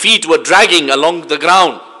blessed feet were dragging along the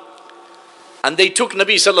ground. And they took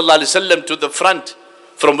Nabi sallallahu alayhi wa sallam to the front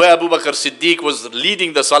from where Abu Bakar Siddiq was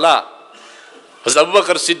leading the salah. As Abu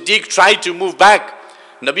Bakar Siddiq tried to move back,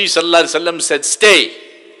 Nabi sallallahu alayhi wa sallam said, stay.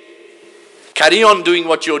 Carry on doing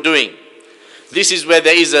what you're doing. This is where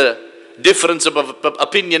there is a difference of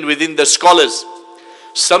opinion within the scholars.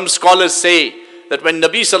 Some scholars say that when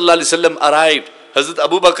Nabi sallallahu alayhi wa sallam arrived, Hazrat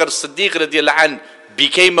Abu Bakar Siddiq radiyallahu anh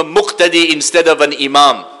became a muqtadi instead of an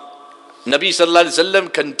imam. Nabi sallallahu alayhi wa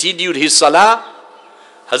sallam continued his salah.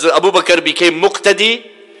 Hazrat Abu Bakar became muqtadi,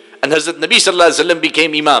 and Hazrat Nabi sallallahu alayhi wa sallam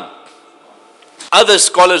became imam. Other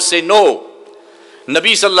scholars say no.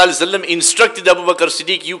 Nabi sallallahu alayhi wa sallam instructed Abu Bakar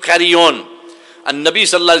Siddiq, you carry on. And Nabi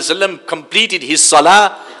sallallahu alayhi wa sallam completed his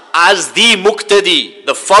salah as the muqtadi,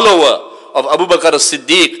 the follower of Abu Bakar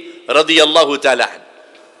Siddiq radiyallahu ta'ala.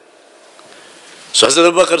 So Hazrat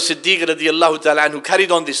Abu Bakar Siddiq radiyallahu ta'ala who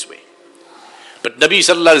carried on this way. But Nabi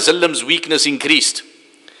sallallahu alayhi wa sallam's weakness increased.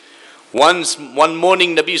 One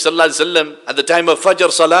morning, Nabi sallallahu alayhi wa sallam, at the time of Fajr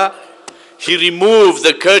Salah, he removed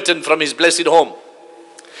the curtain from his blessed home.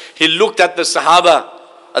 He looked at the Sahaba,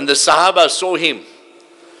 and the Sahaba saw him.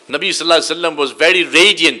 Nabi sallallahu alayhi wa sallam was very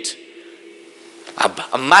radiant.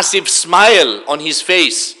 A massive smile on his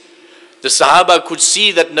face. The Sahaba could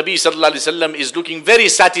see that Nabi sallallahu alayhi wa sallam is looking very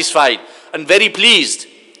satisfied and very pleased.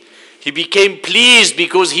 He became pleased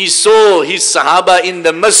because he saw his Sahaba in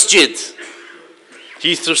the Masjid.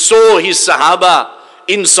 He saw his Sahaba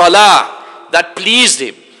in Salah. That pleased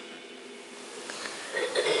him.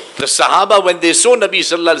 The Sahaba, when they saw Nabi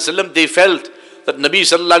sallallahu alayhi wa sallam, they felt that Nabi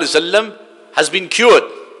sallallahu alayhi wa sallam has been cured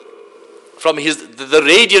from the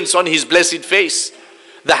radiance on his blessed face,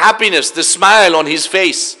 the happiness, the smile on his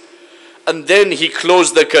face. And then he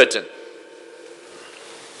closed the curtain.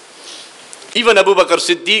 Even Abu Bakar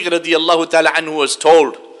Siddiq radiyallahu ta'ala anhu was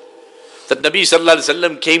told that Nabi sallallahu alayhi wa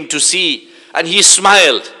sallam came to see, and he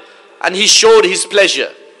smiled and he showed his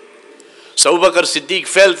pleasure. So Abu Bakar Siddiq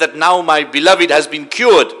felt that now my beloved has been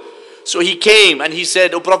cured. So he came and he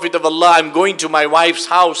said, O Prophet of Allah, I'm going to my wife's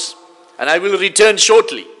house and I will return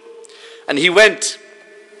shortly. And he went.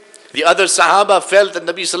 The other Sahaba felt that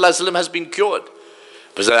Nabi sallallahu alayhi wa sallam has been cured.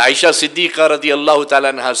 But Aisha Siddiqa radiyallahu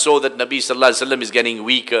ta'ala anha saw that Nabi sallallahu alayhi wa sallam is getting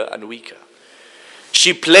weaker and weaker.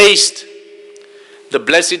 She placed the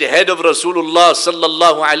blessed head of Rasulullah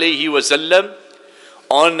sallallahu alayhi wa sallam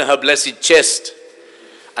on her blessed chest.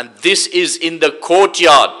 And this is in the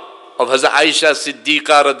courtyard of Hazrat Aisha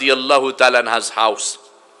Siddiqa radiyallahu ta'ala anha's house.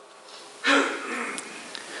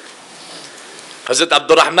 Hazrat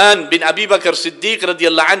Abdurrahman bin Abi Bakar Siddiq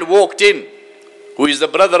radiyallahu anh walked in, who is the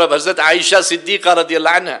brother of Hazrat Aisha Siddiqa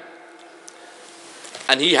radiyallahu anha.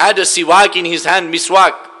 And he had a siwak in his hand,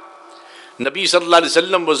 miswak. Nabi sallallahu alayhi wa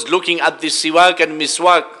sallam was looking at this siwak and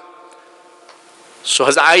miswak. So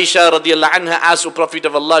Hazrat Aisha radiyallahu anha asked, O Prophet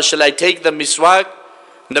of Allah, shall I take the miswak?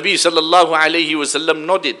 Nabi sallallahu alayhi wa sallam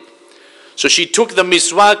nodded. So she took the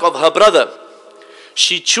miswak of her brother.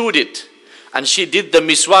 She chewed it. And she did the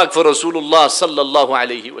miswak for Rasulullah sallallahu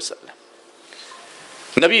alayhi wa sallam.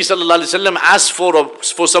 Nabi sallallahu alayhi wa sallam asked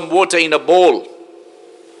for some water in a bowl.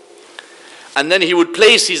 And then he would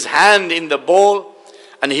place his hand in the bowl,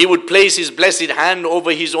 and he would place his blessed hand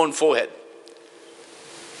over his own forehead.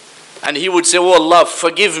 And he would say, Oh Allah,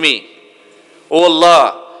 forgive me. Oh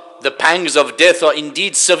Allah, the pangs of death are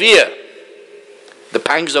indeed severe. The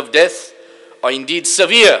pangs of death are indeed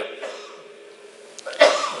severe.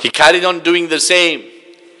 He carried on doing the same.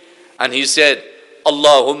 And he said,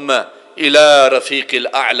 Allahumma ila rafiqil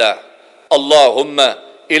a'la. Allahumma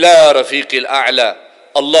ila rafiqil a'la,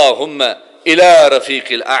 Allahumma ila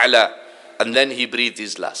rafiqil a'la. And then he breathed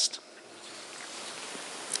his last.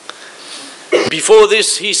 Before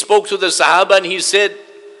this, he spoke to the Sahaba and he said,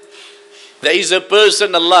 there is a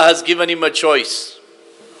person, Allah has given him a choice.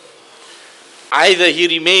 Either he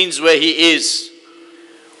remains where he is,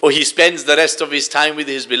 or he spends the rest of his time with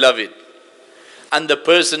his beloved. And the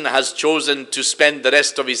person has chosen to spend the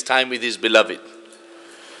rest of his time with his beloved.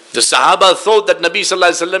 The Sahaba thought that Nabi Sallallahu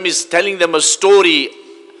Alaihi Wasallam is telling them a story,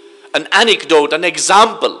 an anecdote, an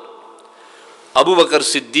example. Abu Bakar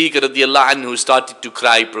Siddiq radiallahu anhu started to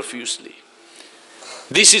cry profusely.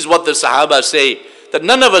 This is what the Sahaba say, that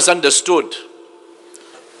none of us understood.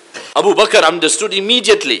 Abu Bakr understood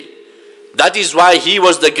immediately. That is why he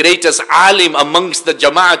was the greatest alim amongst the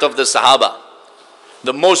Jama'at of the Sahaba.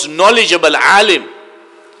 The most knowledgeable alim.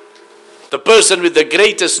 The person with the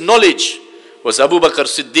greatest knowledge was Abu Bakr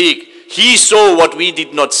Siddiq. He saw what we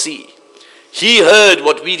did not see. He heard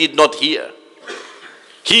what we did not hear.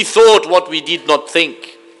 He thought what we did not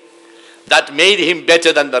think. That made him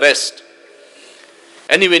better than the rest.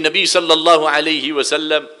 Anyway, Nabi sallallahu alayhi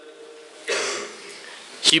wasallam,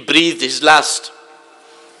 he breathed his last.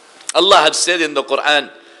 Allah had said in the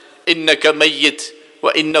Quran, "Innaka mayyit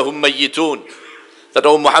wa innahum mayyitun." That,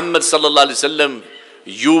 O Muhammad sallallahu alayhi wasallam,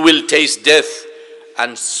 you will taste death,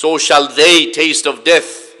 and so shall they taste of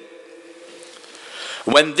death.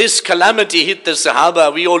 When this calamity hit the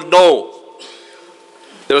Sahaba, we all know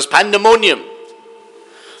there was pandemonium.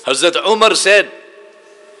 Hazrat Umar said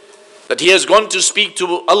that he has gone to speak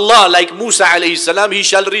to Allah like Musa alayhi salam, he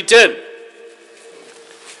shall return.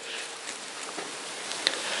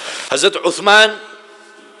 Hazrat Uthman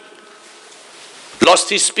lost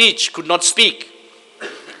his speech, could not speak.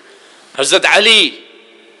 Hazrat Ali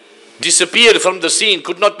disappeared from the scene,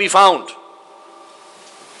 could not be found.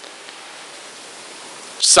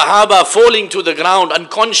 Sahaba falling to the ground,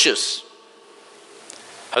 unconscious.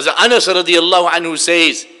 Hazrat Anas radiallahu anhu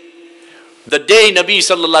says, the day Nabi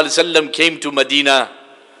sallallahu alaihi wasallam came to Medina,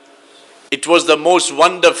 it was the most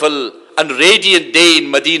wonderful and radiant day in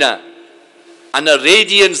Medina, and a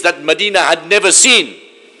radiance that Medina had never seen.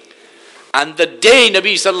 And the day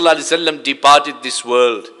Nabi sallallahu alaihi wasallam departed this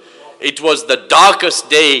world, it was the darkest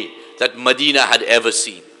day that Medina had ever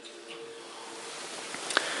seen.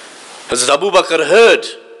 Hazrat Abu Bakr heard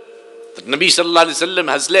that Nabi sallallahu alaihi wasallam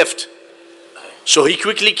has left, so he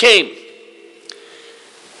quickly came.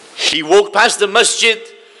 He walked past the masjid.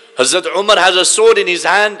 Hazrat Umar has a sword in his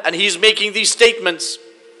hand and he's making these statements.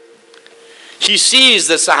 He sees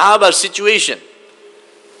the Sahaba situation,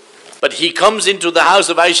 but he comes into the house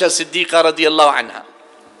of Aisha Siddiqa radiallahu anha.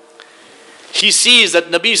 He sees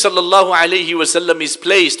that Nabi sallallahu alayhi wasallam is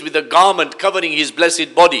placed with a garment covering his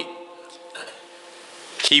blessed body.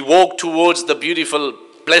 He walked towards the beautiful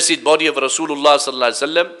blessed body of Rasulullah sallallahu alayhi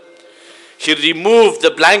wasallam. He removed the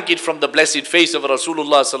blanket from the blessed face of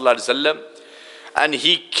Rasulullah sallallahu alaihi wasallam, and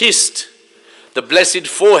he kissed the blessed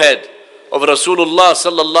forehead of Rasulullah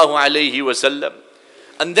sallallahu alaihi wasallam.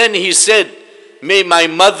 And then he said, "May my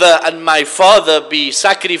mother and my father be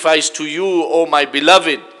sacrificed to you, O my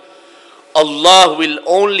beloved. Allah will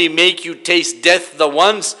only make you taste death the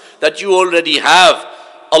once that you already have.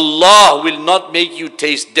 Allah will not make you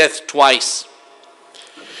taste death twice."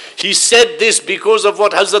 He said this because of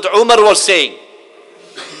what Hazrat Umar was saying.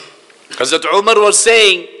 Hazrat Umar was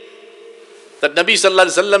saying that Nabi sallallahu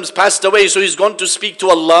alaihi wasallam passed away, so he's gone to speak to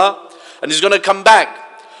Allah and he's going to come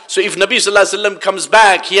back. So if Nabi sallallahu alaihi wasallam comes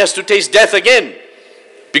back, he has to taste death again,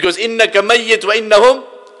 because innaka mayyit wa innahum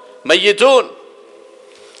mayyitun.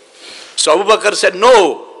 So Abu Bakr said,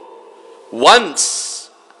 no,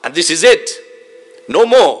 once, and this is it, no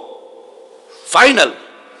more, final.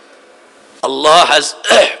 Allah has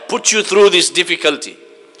put you through this difficulty,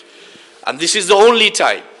 and this is the only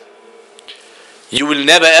time. You will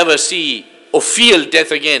never ever see or feel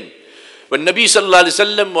death again. When Nabi sallallahu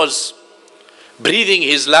alaihi wasallam was breathing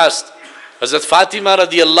his last, Hazrat Fatima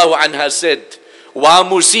radiallahu anha said, "Wa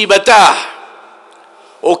musibatah,"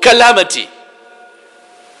 or calamity.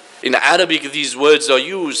 In Arabic, these words are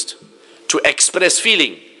used to express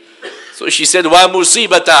feeling. So she said, "Wa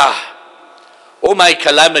musibatah," oh my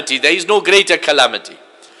calamity, there is no greater calamity.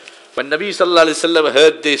 When Nabi sallallahu alaihi wasallam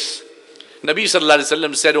heard this, Nabi sallallahu alaihi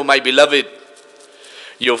wasallam said, "Oh my beloved,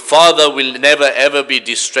 your father will never ever be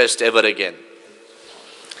distressed ever again.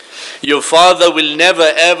 Your father will never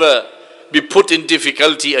ever be put in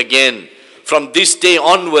difficulty again. From this day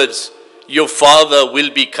onwards, your father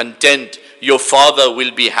will be content. Your father will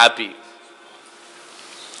be happy."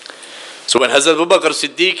 So when Hazrat Abu Bakr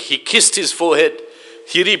Siddiq, he kissed his forehead,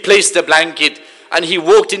 he replaced the blanket, and he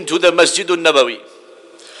walked into the Masjid Nabawi.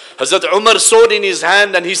 Hazrat Umar sword in his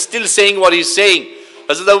hand and he's still saying what he's saying.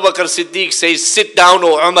 Hazrat Abu Bakar Siddiq says, sit down,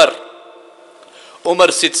 O Umar.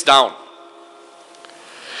 Umar sits down.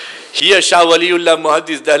 Here Shah Waliullah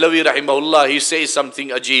Muhaddis Dahlawi rahimahullah, he says something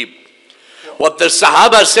ajib. What the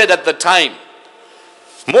Sahaba said at the time,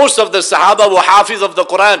 most of the Sahaba were Hafiz of the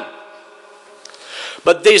Quran.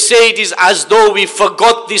 But they say it is as though we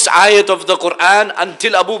forgot this ayat of the Quran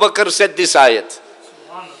until Abu Bakr said this ayat.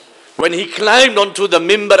 When he climbed onto the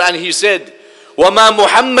mimbar and he said, وَمَا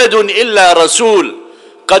مُحَمَّدٌ إِلَّا رَسُولٌ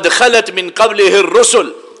قَدْ خَلَتْ مِنْ قَبْلِهِ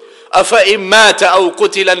الرُّسُلُ أَفَإِمْ مَاتَ أَوْ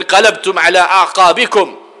قُتِلًا قَلَبْتُمْ عَلَىٰ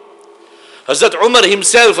أَعْقَابِكُمْ. Hazrat Umar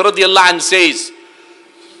himself radiallahu anh says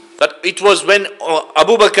that it was when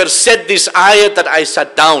Abu Bakr said this ayat that I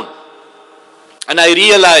sat down and I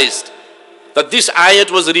realized that this ayat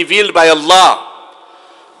was revealed by Allah.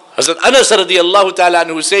 Hazrat Anas radiallahu ta'ala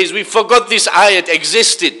anhu says, we forgot this ayat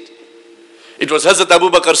existed. It was Hazrat Abu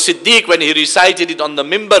Bakar Siddiq when he recited it on the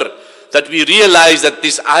mimbar that we realized that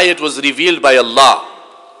this ayat was revealed by Allah.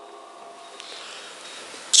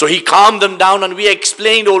 So he calmed them down and we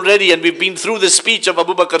explained already and we've been through the speech of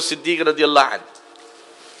Abu Bakar Siddiq radiallahu anh.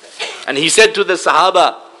 And he said to the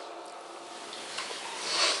Sahaba,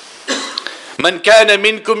 من كان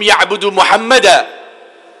منكم يعبد محمدا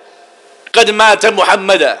قد مات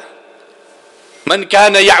محمدا من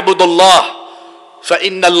كان يعبد الله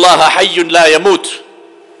فإن الله حي لا يموت.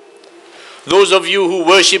 Those of you who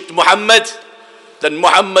worshipped Muhammad, then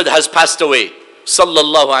Muhammad has passed away.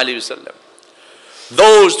 Sallallahu alayhi wasallam.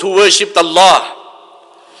 Those who worshipped Allah,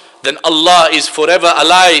 then Allah is forever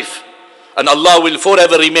alive and Allah will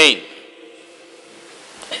forever remain.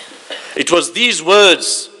 It was these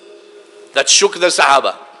words that shook the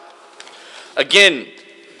Sahaba. Again,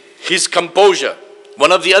 his composure.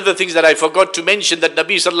 One of the other things that I forgot to mention that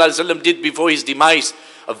Nabi sallallahu alaihi wasallam did before his demise,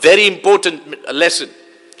 a very important lesson.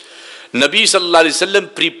 Nabi sallallahu alaihi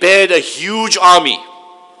wasallam prepared a huge army,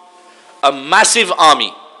 a massive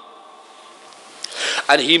army.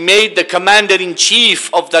 And he made the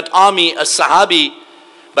commander-in-chief of that army a Sahabi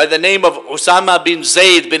by the name of Usama bin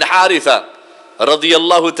Zayd bin Haritha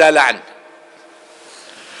radiyallahu ta'ala an.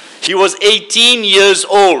 He was 18 years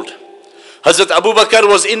old. Hazrat Abu Bakr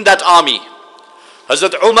was in that army.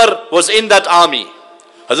 Hazrat Umar was in that army.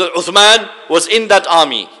 Hazrat Uthman was in that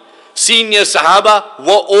army. Senior Sahaba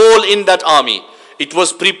were all in that army. It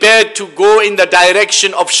was prepared to go in the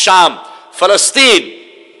direction of Sham, Palestine.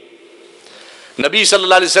 Nabi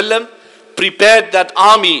sallallahu alaihi wasallam prepared that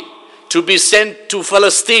army to be sent to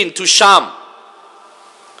Palestine, to Sham.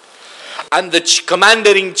 And the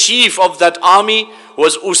commander-in-chief of that army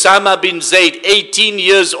was Usama bin Zayd, 18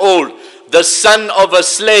 years old, the son of a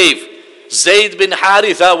slave. Zayd bin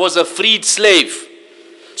Haritha was a freed slave.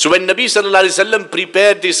 So when Nabi sallallahu alaihi wasallam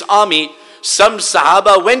prepared this army, some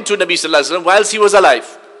Sahaba went to Nabi sallallahu alaihi wasallam whilst he was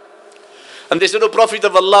alive. And they said, O Prophet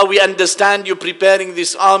of Allah, we understand you preparing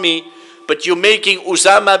this army, but you're making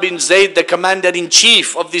Usama bin Zayd the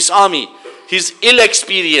commander-in-chief of this army. He's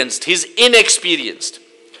ill-experienced, he's inexperienced.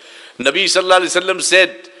 Nabi sallallahu alaihi wasallam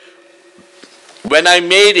said, when I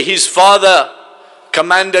made his father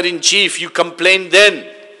commander-in-chief, you complained then.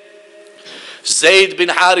 Zayd bin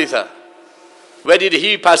Haritha, where did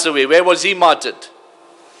he pass away? Where was he martyred?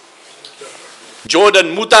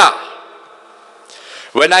 Jordan, Muta.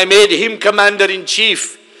 When I made him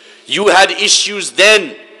commander-in-chief, you had issues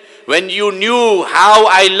then. When you knew how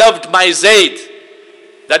I loved my Zayd,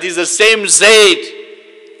 that is the same Zayd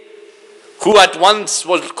who at once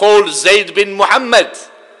was called Zayd bin Muhammad,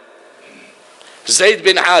 Zayd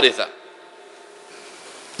bin Haritha.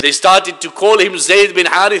 They started to call him Zayd bin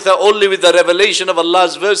Haritha only with the revelation of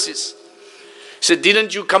Allah's verses. He said,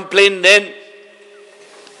 didn't you complain then?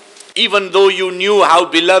 Even though you knew how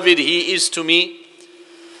beloved he is to me,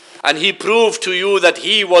 and he proved to you that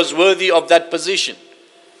he was worthy of that position.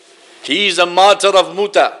 He is a martyr of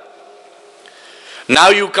Muta. Now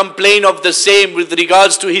you complain of the same with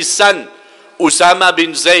regards to his son, Usama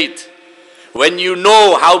bin Zayd. When you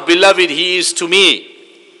know how beloved he is to me,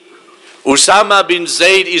 Usama bin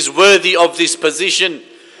Zayd is worthy of this position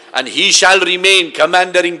and he shall remain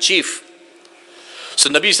commander-in-chief. So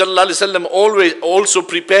Nabi sallallahu alaihi wasallam always also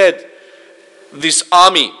prepared this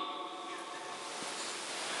army.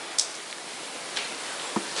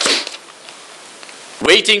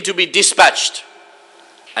 Waiting to be dispatched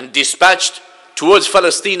and dispatched towards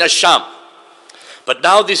Palestine as Sham. But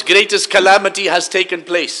now this greatest calamity has taken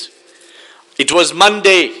place. It was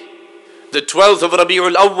Monday, the 12th of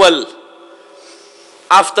Rabi'ul Awwal,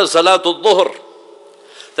 after Salatul Dhuhr,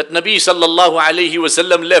 that Nabi sallallahu alayhi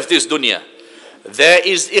wasallam left this dunya. There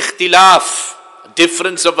is ikhtilaf,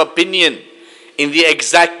 difference of opinion in the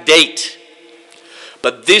exact date.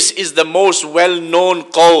 But this is the most well-known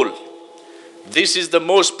qawl. This is the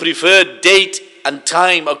most preferred date and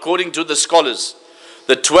time according to the scholars.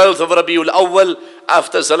 The 12th of Rabiul Awwal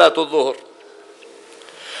after Salatul Dhuhr.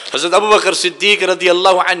 Hazrat Abu Bakar Siddiq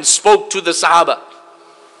radiallahu anh spoke to the Sahaba.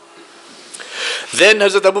 Then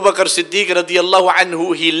Hazrat Abu Bakar Siddiq radiallahu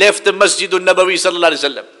anhu, he left the Masjid al-Nabawi sallallahu alayhi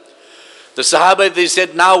wa sallam. The Sahaba, they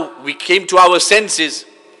said, now we came to our senses.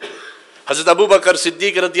 Hazrat Abu Bakar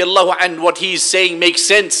Siddiq radiallahu anhu, what he is saying makes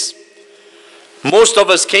sense. Most of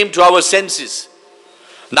us came to our senses.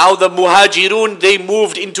 Now the Muhajirun, they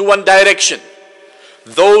moved into one direction.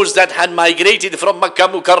 Those that had migrated from Makkah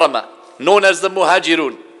Mukarramah, known as the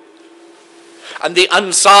Muhajirun. And the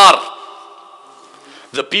Ansar,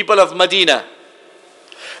 the people of Medina,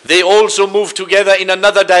 they also moved together in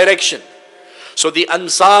another direction. So the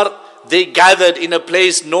Ansar, they gathered in a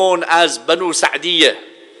place known as Banu Sa'diyah.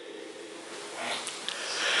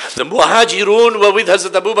 The Muhajirun were with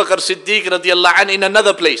Hazrat Abu Bakar Siddiq radiallahu anh in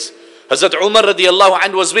another place. Hazrat Umar radiallahu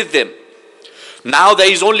anh was with them. Now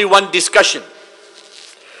there is only one discussion.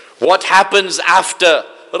 What happens after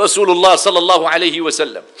Rasulullah sallallahu alayhi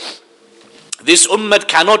wasallam? This ummah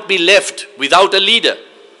cannot be left without a leader.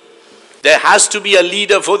 There has to be a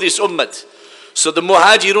leader for this ummah. So the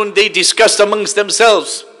Muhajirun, they discussed amongst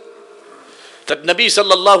themselves that Nabi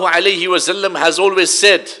sallallahu alayhi wasallam has always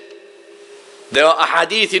said, there are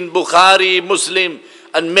hadith in Bukhari, Muslim,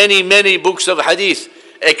 and many books of hadith,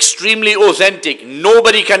 extremely authentic.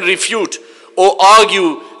 Nobody can refute or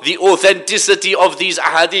argue the authenticity of these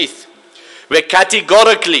ahadith, where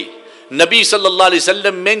categorically Nabi sallallahu alayhi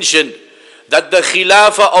wasallam mentioned that the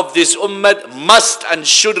khilafah of this ummah must and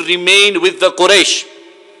should remain with the Quraysh.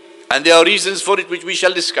 And there are reasons for it which we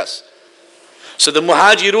shall discuss. So the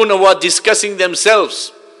Muhajirun were discussing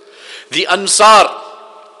themselves. The Ansar,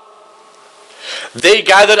 they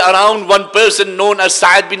gathered around one person known as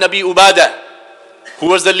Sa'ad bin Abi Ubadah, who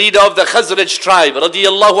was the leader of the Hazrat tribe,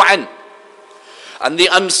 radiyallahu anh. And the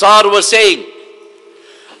Ansar were saying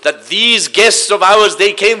that these guests of ours,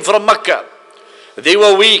 they came from Makkah. They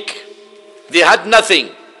were weak. They had nothing.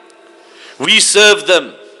 We served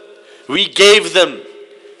them. We gave them.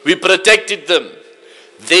 We protected them.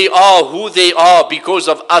 They are who they are because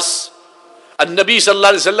of us. And Nabi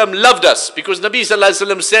sallallahu alayhi wa sallam loved us, because Nabi sallallahu alayhi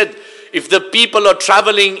wa sallam said, if the people are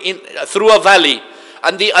traveling through a valley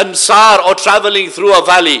and the Ansar are traveling through a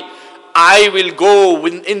valley, I will go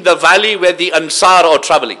in the valley where the Ansar are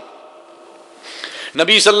traveling.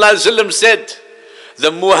 Nabi sallallahu alayhi wa sallam said,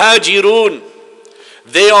 the Muhajirun,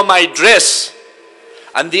 they are my dress,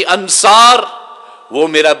 and the Ansar, wo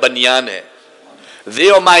mera banyan hai. They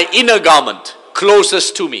are my inner garment,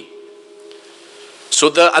 closest to me. So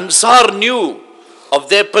the Ansar knew of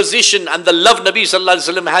their position and the love Nabi sallallahu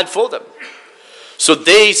alayhi wa sallam had for them. So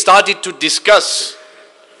they started to discuss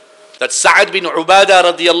that Sa'ad bin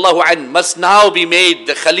Ubadah radiallahu anh must now be made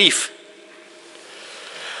the Khalif.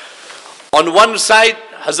 On one side,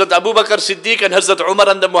 Hazrat Abu Bakar Siddiq and Hazrat Umar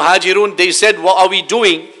and the Muhajirun, they said, what are we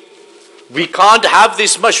doing? We can't have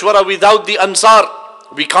this mashwara without the Ansar.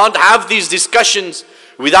 We can't have these discussions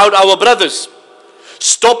without our brothers.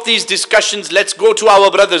 Stop these discussions. Let's go to our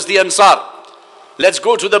brothers, the Ansar. Let's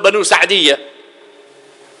go to the Banu Sa'diyah.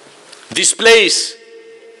 This place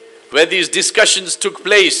where these discussions took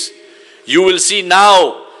place, you will see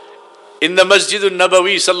now in the Masjid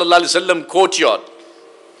al-Nabawi sallallahu alayhi wa sallam courtyard,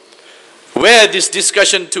 where this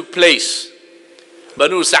discussion took place.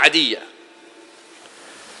 Banu Sa'diyah.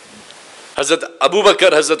 Hazrat Abu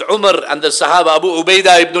Bakr, Hazrat Umar and the Sahaba Abu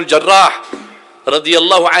Ubaidah ibn al-Jarrah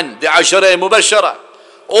radiyallahu anh, the Ashara Mubashara,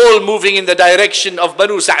 all moving in the direction of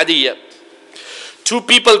Banu Sa'diyah. Two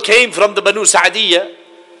people came from the Banu Sa'diyah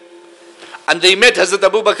and they met Hazrat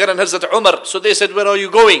Abu Bakr and Hazrat Umar. So they said, where are you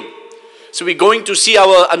going? So we're going to see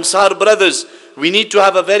our Ansar brothers. We need to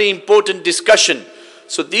have a very important discussion.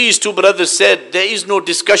 So these two brothers said, there is no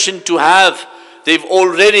discussion to have. They've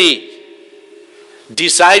already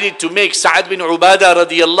decided to make Sa'ad bin Ubadah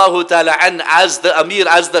radiyallahu ta'ala an as the Amir,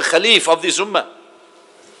 as the Khalif of this ummah.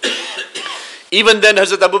 Even then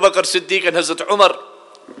Hazrat Abu Bakar Siddiq and Hazrat Umar,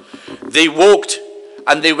 they walked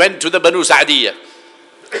and they went to the Banu Sa'diyah.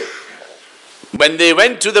 When they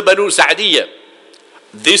went to the Banu Sa'diyah,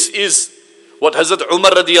 this is what Hazrat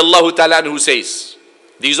Umar radiyallahu ta'ala anhu says.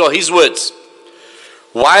 These are his words.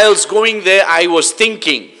 Whilst going there, I was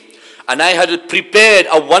thinking, and I had prepared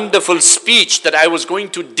a wonderful speech that I was going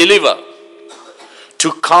to deliver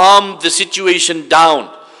to calm the situation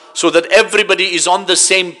down so that everybody is on the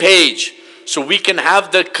same page, so we can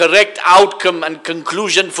have the correct outcome and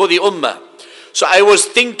conclusion for the ummah. So I was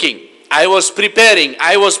thinking, I was preparing,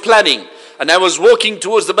 I was planning, and I was walking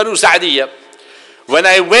towards the Banu Sa'diyah. When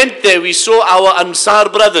I went there, we saw our Ansar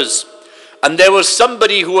brothers, and there was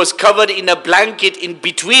somebody who was covered in a blanket in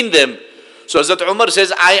between them. So Hazrat Umar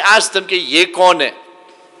says, I asked them, ye kaun hai?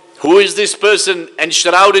 Who is this person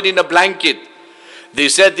enshrouded in a blanket? They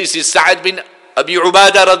said, this is Sa'ad bin Abi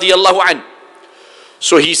Ubadah radiyallahu an.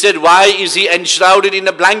 So he said, why is he enshrouded in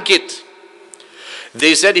a blanket?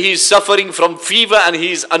 They said, he is suffering from fever and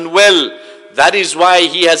he is unwell. That is why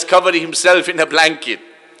he has covered himself in a blanket.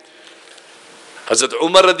 Hazrat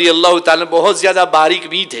Umar radiyallahu ta'ala बहुत ज़्यादा बारीक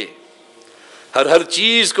भी थे, हर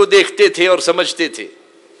चीज़ को देखते थे और समझते थे.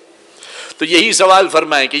 तो यही सवाल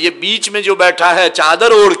फरमाए कि ये बीच में जो बैठा है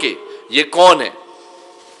चादर ओढ़ के, ये कौन है?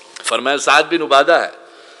 फरमाया साद बिन उबादा है.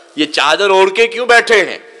 ये चादर ओढ़ के क्यों बैठे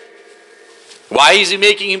हैं? Why is he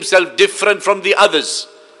making himself different from the others?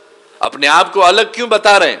 अपने आप को अलग क्यों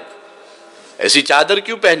बता रहे हैं? ऐसी चादर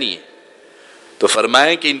क्यों पहनी है? तो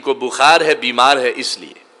फरमाएं कि इनको बुखार है, बीमार है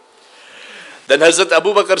इसलिए. Then Hazrat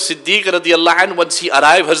Abu Bakar Siddiq radiyallahu anhu, once he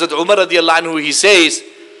arrived, Hazrat Umar radiyallahu anhu, he says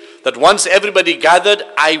that once everybody gathered,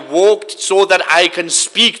 I walked so that I can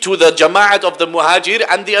speak to the Jama'at of the Muhajir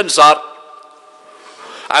and the Ansar.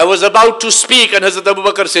 I was about to speak and Hazrat Abu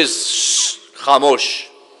Bakar says, shh, khamosh,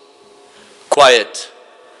 quiet,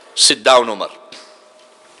 sit down Umar.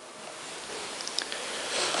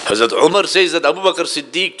 Hazrat Umar says that Abu Bakar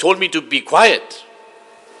Siddiq told me to be quiet.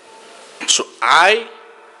 So I,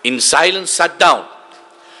 in silence, sat down.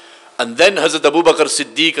 And then Hazrat Abu Bakar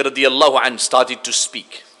Siddiq radiyallahu anh started to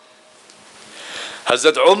speak.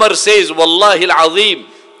 Hazrat Umar says, Wallahi al-Azim,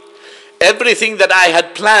 everything that I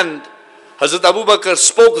had planned, Hazrat Abu Bakar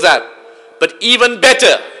spoke that, but even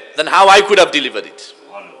better than how I could have delivered it.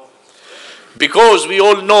 Because we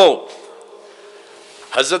all know,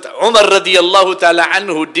 Hazrat Umar radiyallahu ta'ala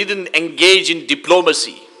anhu didn't engage in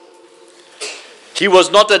diplomacy. He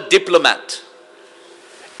was not a diplomat.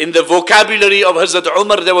 In the vocabulary of Hazrat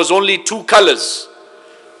Umar, there was only two colors,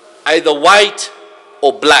 either white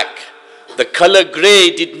or black. The color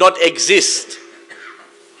gray did not exist.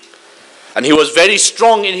 And he was very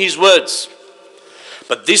strong in his words.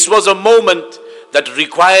 But this was a moment that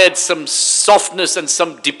required some softness and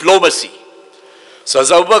some diplomacy. So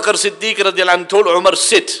as Abu Bakar Siddiq radiyallahu anhu told Umar,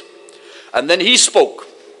 sit. And then he spoke.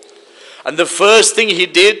 And the first thing he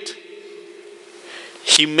did,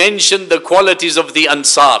 he mentioned the qualities of the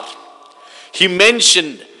Ansar. He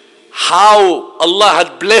mentioned how Allah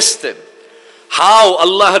had blessed them, how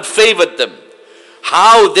Allah had favored them,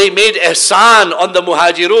 how they made ihsan on the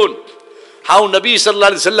Muhajirun, how Nabi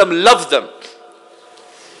sallallahu alaihi wasallam loved them.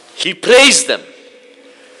 He praised them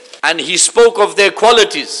and he spoke of their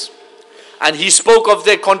qualities and he spoke of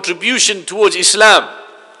their contribution towards Islam.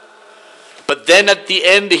 But then at the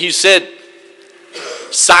end he said,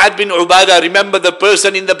 Sa'ad bin Ubadah, remember the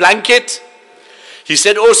person in the blanket? He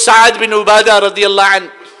said, oh Sa'ad bin Ubadah radiyallahu anh,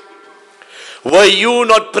 were you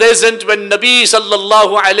not present when Nabi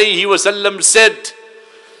sallallahu alayhi wasallam said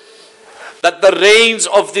that the reins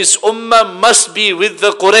of this ummah must be with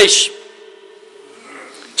the Quraysh?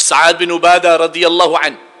 Sa'ad bin Ubadah radiyallahu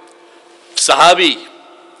anh, Sahabi,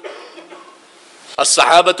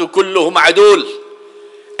 as-sahabatu kulluhum adul.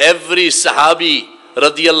 Every Sahabi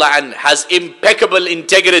radiyallahu anh has impeccable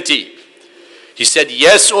integrity. He said,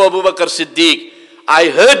 yes, O Abu Bakar Siddiq, I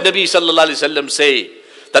heard Nabi sallallahu alayhi wasallam say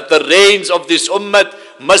that the reins of this ummah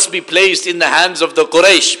must be placed in the hands of the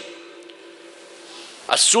Quraysh.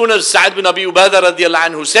 As soon as Sa'ad bin Abi Ubadah radiyallahu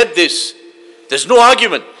anhu said this, there's no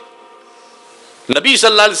argument. Nabi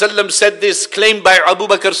sallallahu alayhi wasallam said this, claimed by Abu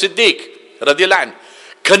Bakar Siddiq radiyallahu anhu,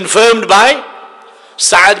 confirmed by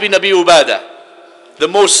Sa'ad bin Abi Ubadah, the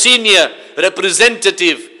most senior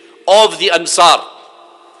representative of the Ansar.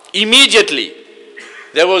 Immediately,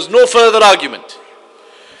 there was no further argument.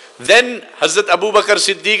 Then Hazrat Abu Bakar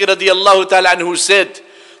Siddiq radiyallahu ta'ala anhu said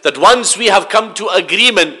that once we have come to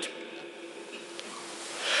agreement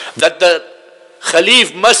that the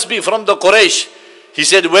Khalif must be from the Quraysh, he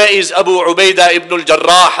said, where is Abu Ubaidah ibn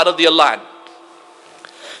al-Jarrah radiyallahu anhu?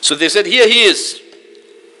 So they said, here he is.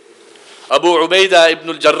 Abu Ubaidah ibn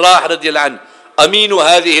al-Jarrah radiyallahu anhu, Aminu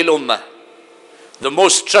hadhihi al-ummah, the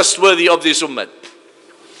most trustworthy of this ummah.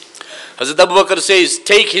 Hazrat Abu Bakr says,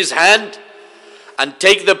 take his hand and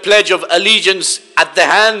take the pledge of allegiance at the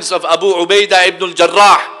hands of Abu Ubaidah ibn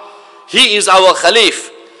al-Jarrah. He is our Khalif.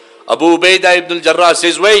 Abu Ubaidah ibn al-Jarrah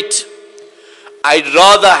says, wait, I'd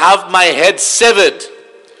rather have my head severed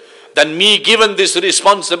than me given this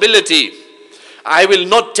responsibility. I will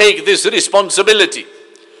not take this responsibility.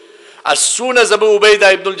 As soon as Abu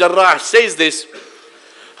Ubaidah ibn al-Jarrah says this,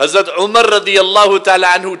 Hazrat Umar radiyallahu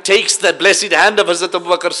ta'ala anhu takes the blessed hand of Hazrat Abu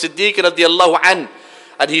Bakr Siddiq radiyallahu anhu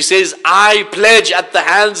and he says, I pledge at the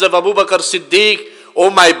hands of Abu Bakar Siddiq, O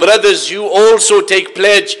my brothers, you also take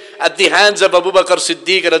pledge at the hands of Abu Bakar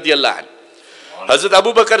Siddiq radiallahu anh. Hazrat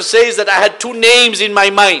Abu Bakar says that I had two names in my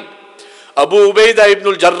mind. Abu Ubaidah ibn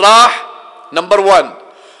al-Jarrah, number one,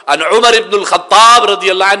 and Umar ibn al-Khattab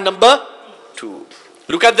radiallahu anh, number two.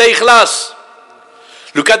 Look at the ikhlas.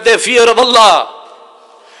 Look at their fear of Allah.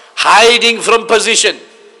 Hiding from position.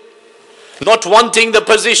 Not wanting the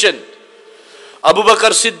position. Abu Bakar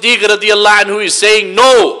Siddiq radiallahu anhu is saying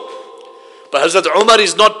no. But Hazrat Umar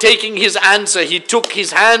is not taking his answer. He took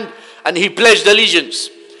his hand and he pledged allegiance.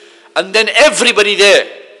 And then everybody there,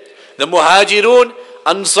 the Muhajirun,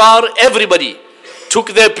 Ansar, everybody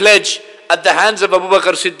took their pledge at the hands of Abu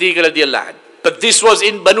Bakar Siddiq radiallahu anhu. But this was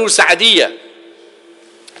in Banu Sa'diyah,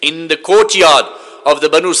 in the courtyard of the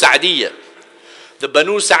Banu Sa'diyah. The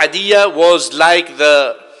Banu Sa'diyah was like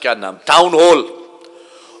the town hall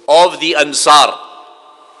of the Ansar.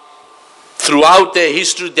 Throughout their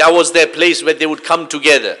history, that was their place where they would come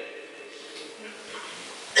together.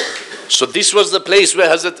 So this was the place where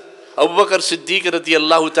Hazrat Abu Bakar Siddiq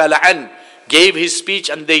radiallahu ta'ala an gave his speech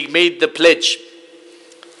and they made the pledge.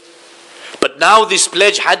 But now this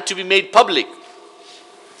pledge had to be made public.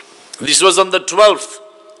 This was on the 12th.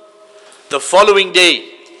 The following day,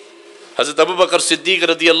 Hazrat Abu Bakar Siddiq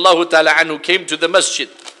radiallahu ta'ala anhu came to the masjid.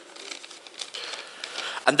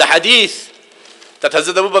 And the hadith that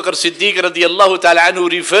Hazrat Abu Bakar Siddiq radiallahu ta'ala anhu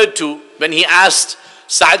referred to when he asked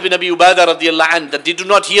Sa'ad bin Abi Ubadah radiallahu anhu that did you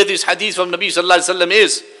not hear this hadith from Nabi sallallahu alayhi wa sallam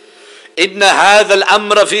is إِنَّ هَذَا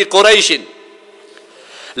الْأَمْرَ فِي قُرَيْشٍ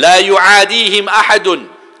لَا يُعَادِيهِمْ أَحَدٌ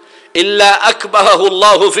إِلَّا أَكْبَهَهُ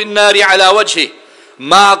اللَّهُ فِي النَّارِ عَلَى وَجْهِهِ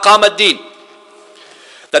مَا قَامَ الدِّينِ.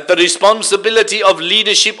 That the responsibility of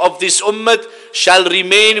leadership of this ummah shall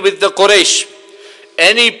remain with the Quraysh.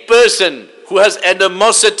 Any person who has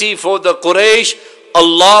animosity for the Quraysh,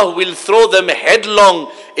 Allah will throw them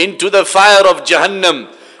headlong into the fire of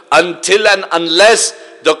Jahannam until and unless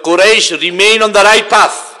the Quraysh remain on the right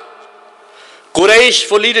path. Quraysh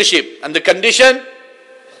for leadership, and the condition?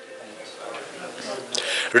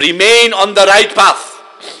 Remain on the right path.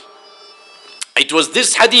 It was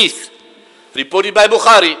this hadith reported by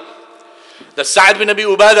Bukhari that Sa'ad bin Abi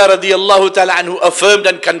Ubadah radiallahu ta'ala anhu affirmed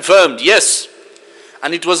and confirmed, yes.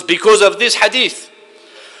 And it was because of this hadith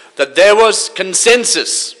that there was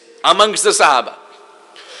consensus amongst the Sahaba.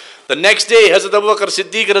 The next day, Hazrat Abu Bakar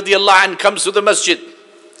Siddiq radiallahu anh comes to the masjid.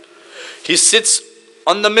 He sits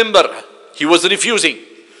on the mimbar. He was refusing.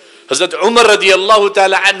 Hazrat Umar radiallahu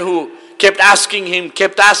ta'ala anhu kept asking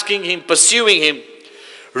him, pursuing him.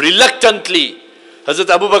 Reluctantly, Hazrat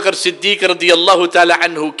Abu Bakar Siddiq radiallahu ta'ala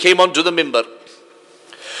anhu came onto the mimbar.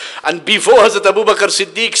 And before Hazrat Abu Bakar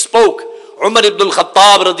Siddiq spoke, Umar ibn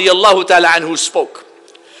al-Khattab radiallahu ta'ala anhu spoke.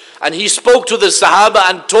 And he spoke to the Sahaba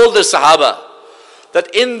and told the Sahaba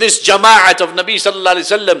that in this jama'at of Nabi sallallahu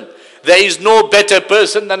alayhi wasallam, there is no better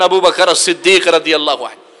person than Abu Bakar as-Siddiq radiallahu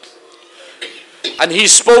anhu. And he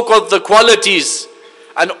spoke of the qualities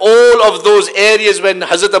and all of those areas when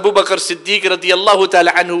Hazrat Abu Bakar Siddiq radiallahu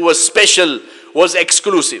ta'ala anhu was special, was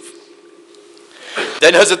exclusive.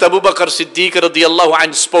 Then Hazrat Abu Bakar Siddiq radiallahu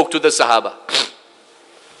anhu spoke to the Sahaba.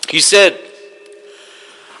 He said,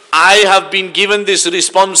 I have been given this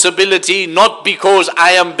responsibility not because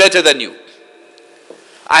I am better than you.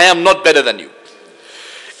 I am not better than you.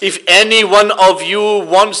 If any one of you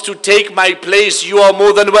wants to take my place, you are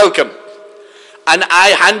more than welcome. And I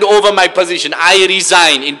hand over my position. I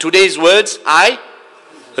resign. In today's words, I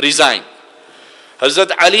resign.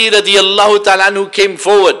 Hazrat Ali radiallahu ta'ala anhu came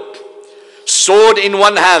forward, sword in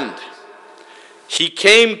one hand. He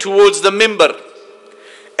came towards the mimbar.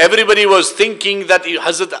 Everybody was thinking that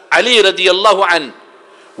Hazrat Ali radiallahu anhu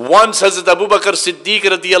wants Hazrat Abu Bakar Siddiq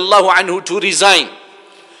radiallahu anhu to resign.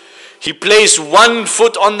 He placed one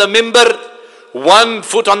foot on the mimbar, one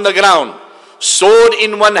foot on the ground, sword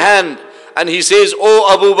in one hand, and he says,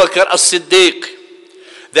 O Abu Bakar as-Siddiq,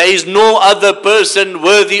 there is no other person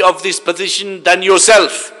worthy of this position than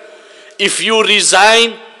yourself. If you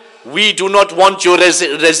resign, we do not want your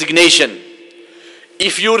resignation.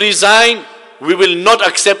 If you resign, we will not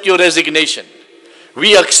accept your resignation.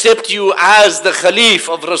 We accept you as the Khalif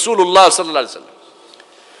of Rasulullah sallallahu alaihi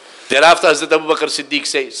wasallam. Thereafter, Hazrat Abu Bakar Siddiq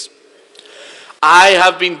says, I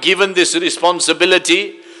have been given this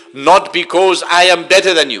responsibility not because I am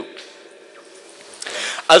better than you.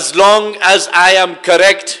 As long as I am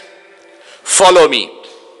correct, follow me.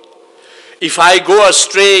 If I go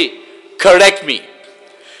astray, correct me.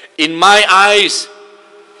 In my eyes,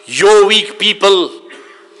 your weak people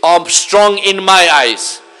are strong in my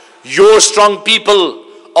eyes. Your strong people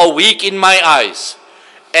are weak in my eyes.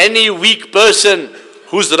 Any weak person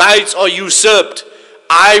whose rights are usurped,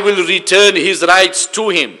 I will return his rights to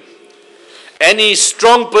him. Any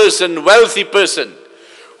strong person, wealthy person,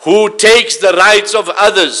 who takes the rights of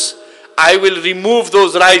others, I will remove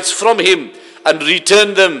those rights from him and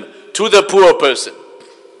return them to the poor person.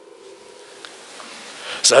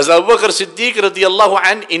 So Hazrat Bakar Siddiq radiallahu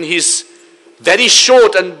anh, in his very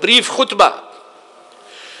short and brief khutbah,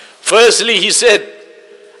 firstly he said,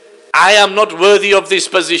 I am not worthy of this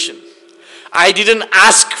position. I didn't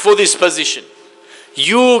ask for this position.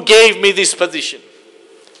 You gave me this position.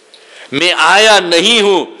 मैं आया नहीं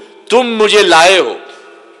हूं, तुम मुझे लाए हो.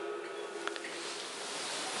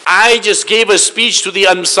 I just gave a speech to the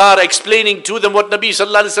Ansar explaining to them what Nabi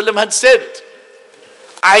sallallahu alaihi wasallam had said.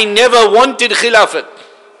 I never wanted khilafat.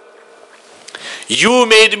 You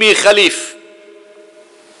made me khalif.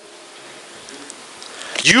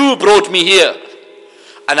 You brought me here.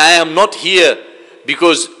 And I am not here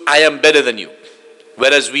because I am better than you.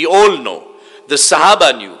 Whereas we all know, the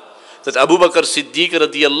Sahaba knew that Abu Bakar Siddiq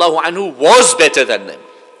radiallahu anhu was better than them.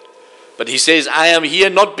 But he says, I am here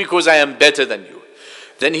not because I am better than you.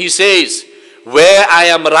 Then he says, where I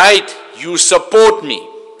am right, you support me.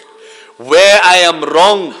 Where I am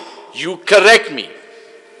wrong, you correct me.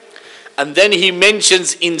 And then he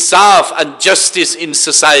mentions insaf and justice in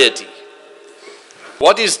society.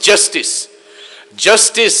 What is justice?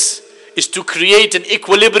 Justice is to create an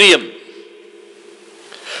equilibrium,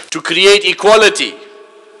 to create equality.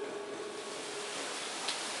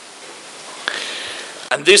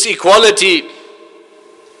 And this equality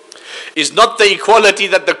is not the equality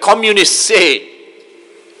that the communists say,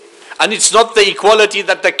 and it's not the equality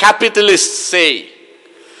that the capitalists say,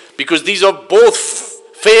 because these are both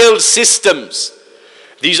failed systems.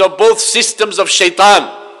 These are both systems of shaitan.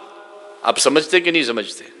 Aap samajhte ki nahi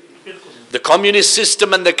samajhte? The communist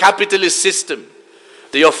system and the capitalist system,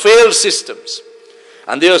 they are failed systems,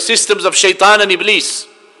 and they are systems of shaitan and iblis.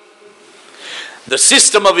 The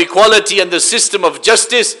system of equality and the system of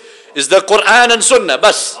justice is the Quran and Sunnah,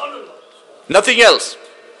 bas. Nothing else.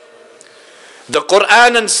 The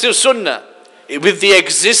Quran and Sunnah, with the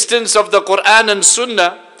existence of the Quran and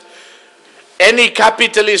Sunnah, any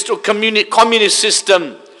capitalist or communist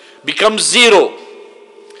system becomes zero.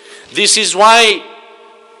 This is why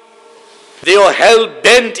they are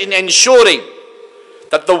hell-bent in ensuring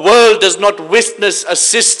that the world does not witness a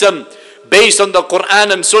system based on the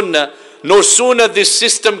Quran and Sunnah. No sooner this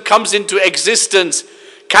system comes into existence,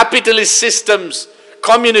 capitalist systems,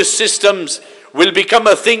 communist systems will become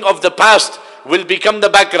a thing of the past, will become the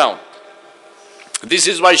background. This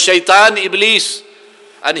is why Shaitan, Iblis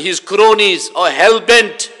and his cronies are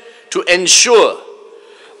hell-bent to ensure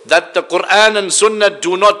that the Quran and Sunnah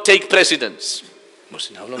do not take precedence.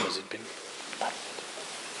 Mohsin, how long has it been?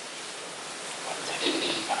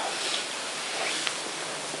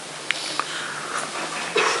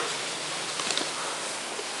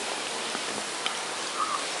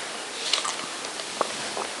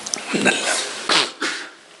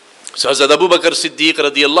 So Hazrat Abu Bakar Siddiq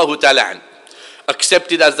radiallahu ta'ala an,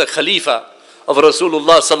 accepted as the Khalifa of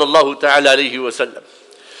Rasulullah sallallahu ta'ala alayhi wa sallam.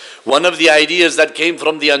 One of the ideas that came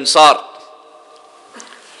from the Ansar,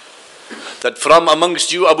 that from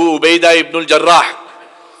amongst you Abu Ubaidah ibn al-Jarrah,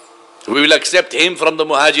 we will accept him from the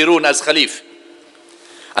Muhajirun as Khalif,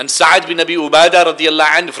 and Sa'ad bin Abi Ubadah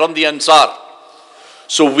radiallahu anh from the Ansar.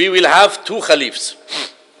 So we will have two Khalifs.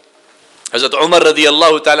 Hazrat Umar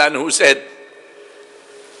radiallahu ta'ala anhu said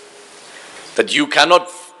that you cannot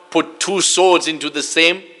put two swords into the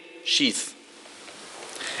same sheath.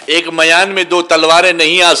 एक मयान में दो तलवारें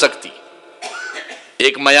नहीं आ सकती.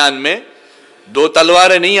 एक मयान में दो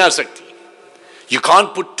तलवारें नहीं आ सकती. You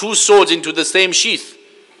can't put two swords into the same sheath.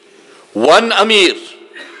 One Amir,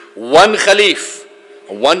 one Khalif,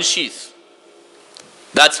 one sheath.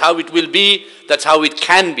 That's how it will be. That's how it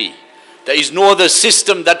can be. There is no other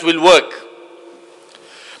system that will work.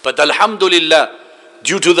 But alhamdulillah,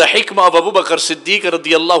 due to the hikmah of Abu Bakar Siddiq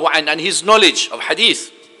radiallahu anh and his knowledge of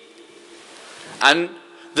hadith and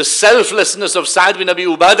the selflessness of Sa'ad bin Abi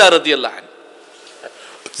Ubadah radiallahu anh,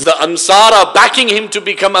 the Ansar are backing him to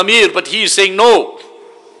become Amir, but he is saying no.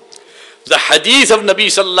 The hadith of Nabi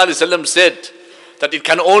sallallahu alaihi wasallam said that it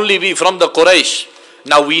can only be from the Quraysh.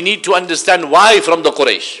 Now we need to understand why from the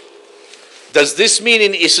Quraysh. Does this mean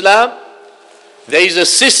in Islam there is a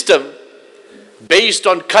system based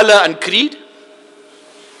on color and creed?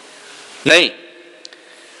 No.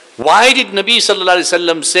 Why did Nabi sallallahu alaihi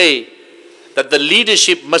wasallam say that the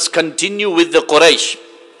leadership must continue with the Quraysh?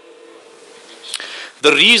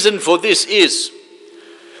 The reason for this is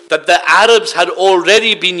that the Arabs had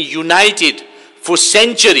already been united for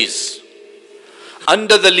centuries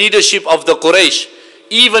under the leadership of the Quraysh,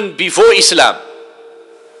 even before Islam.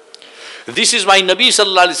 This is why Nabi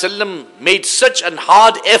sallallahu alaihi wasallam made such an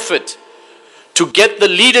hard effort to get the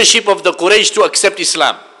leadership of the Quraysh to accept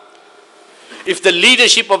Islam. If the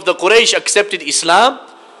leadership of the Quraysh accepted Islam,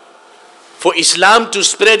 for Islam to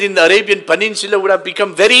spread in the Arabian Peninsula would have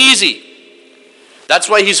become very easy. That's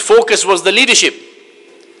why his focus was the leadership.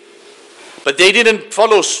 But they didn't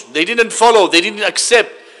follow, they didn't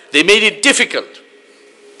accept. They made it difficult.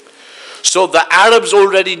 So the Arabs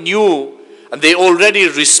already knew and they already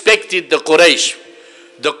respected the Quraysh.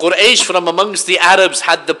 The Quraysh from amongst the Arabs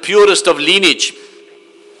had the purest of lineage.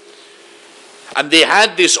 And they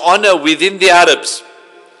had this honor within the Arabs.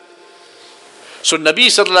 So Nabi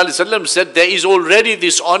sallallahu alaihi wasallam said there is already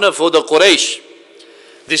this honor for the Quraysh,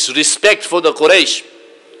 this respect for the Quraysh.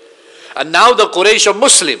 And now the Quraysh are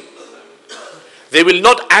Muslim. They will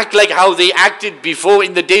not act like how they acted before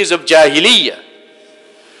in the days of Jahiliyyah.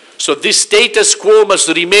 So this status quo must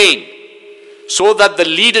remain so that the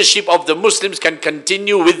leadership of the Muslims can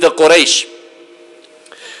continue with the Quraysh.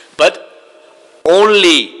 But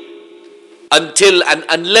only until and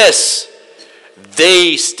unless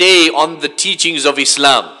they stay on the teachings of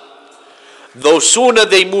Islam. Though sooner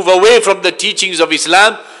they move away from the teachings of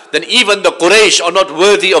Islam, then even the Quraysh are not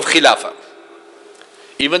worthy of Khilafah.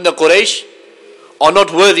 Even the Quraysh are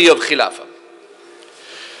not worthy of Khilafah.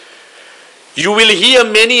 You will hear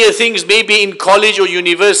many things maybe in college or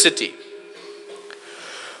university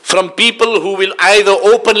from people who will either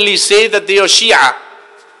openly say that they are Shia,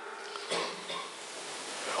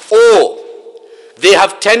 or they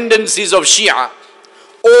have tendencies of Shia,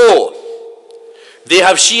 or they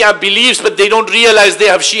have Shia beliefs but they don't realize they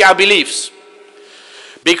have Shia beliefs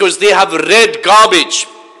because they have read garbage.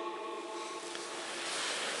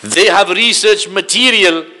 They have researched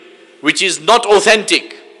material which is not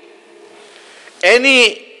authentic.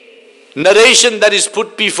 Any narration that is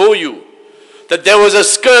put before you, that there was a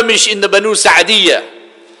skirmish in the Banu Sa'diyah,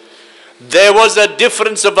 there was a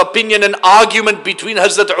difference of opinion and argument between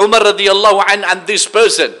Hazrat Umar radiallahu anh and this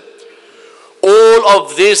person. All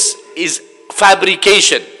of this is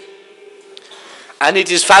fabrication. And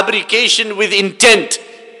it is fabrication with intent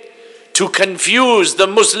to confuse the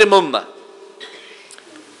Muslim Ummah.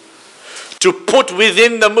 To put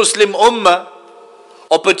within the Muslim Ummah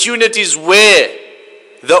opportunities where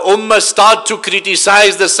the Ummah start to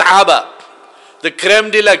criticize the Sahaba, the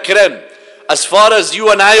creme de la creme. As far as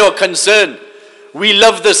you and I are concerned, we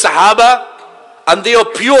love the Sahaba and they are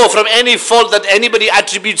pure from any fault that anybody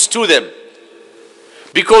attributes to them.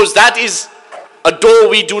 Because that is a door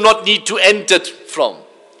we do not need to enter from.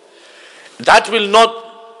 That will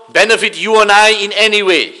not benefit you and I in any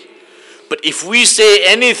way. But if we say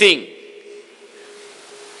anything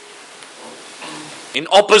in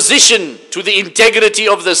opposition to the integrity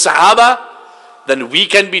of the Sahaba, then we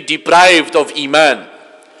can be deprived of Iman.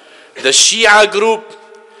 The Shia group,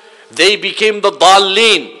 they became the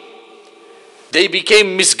Dallin. They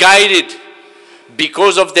became misguided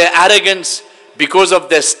because of their arrogance, because of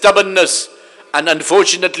their stubbornness, and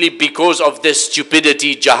unfortunately because of their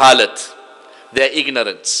stupidity, jahalat, their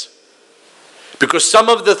ignorance. Because some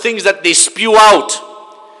of the things that they spew out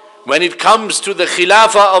when it comes to the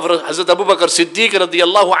Khilafah of Hazrat Abu Bakar Siddiq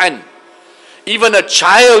radiallahu anh, even a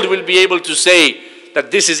child will be able to say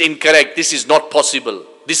that this is incorrect, this is not possible,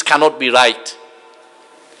 this cannot be right.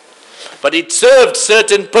 But it served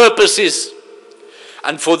certain purposes,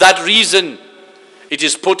 and for that reason it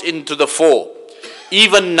is put into the fore.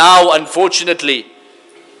 Even now, unfortunately,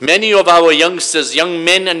 many of our youngsters, young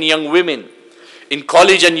men and young women in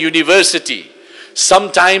college and university,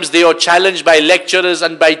 sometimes they are challenged by lecturers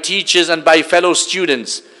and by teachers and by fellow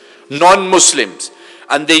students, non-Muslims,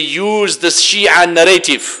 and they use the Shia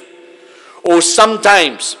narrative. Or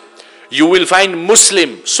sometimes you will find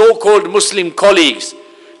Muslim, so-called Muslim colleagues,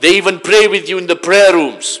 they even pray with you in the prayer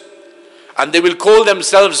rooms. And they will call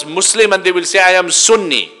themselves Muslim and they will say, I am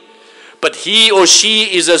Sunni. But he or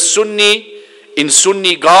she is a Sunni in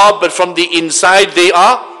Sunni garb, but from the inside they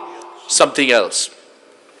are something else.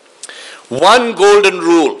 One golden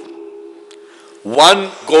rule.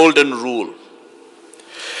 One golden rule.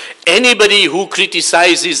 Anybody who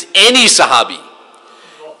criticizes any Sahabi,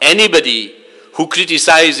 anybody who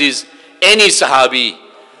criticizes any Sahabi,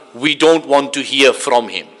 we don't want to hear from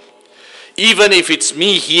him. Even if it's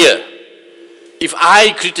me here, if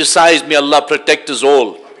I criticize, may Allah protect us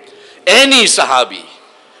all, any Sahabi,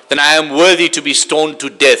 then I am worthy to be stoned to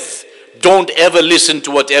death. Don't ever listen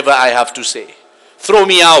to whatever I have to say. Throw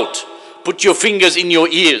me out. Put your fingers in your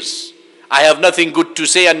ears. I have nothing good to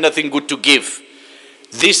say and nothing good to give.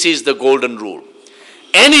 This is the golden rule.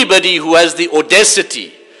 Anybody who has the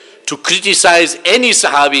audacity to criticize any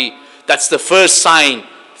Sahabi, that's the first sign,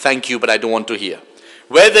 thank you, but I don't want to hear.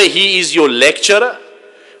 Whether he is your lecturer,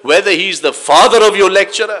 whether he is the father of your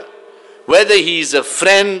lecturer, whether he is a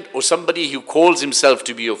friend or somebody who calls himself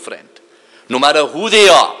to be your friend, no matter who they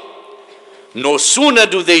are, no sooner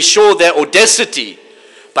do they show their audacity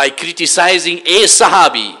by criticizing a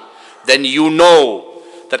Sahabi, then you know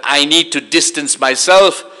that I need to distance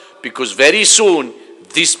myself, because very soon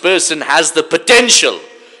this person has the potential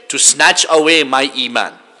to snatch away my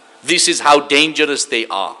iman. This is how dangerous they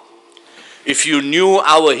are. If you knew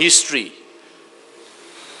our history,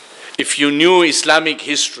 if you knew Islamic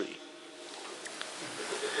history,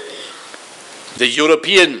 the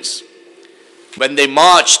Europeans, when they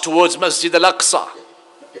marched towards Masjid al-Aqsa,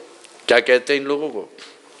 क्या कहते हैं इन लोगों को?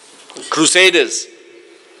 Crusaders.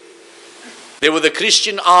 They were the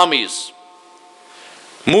Christian armies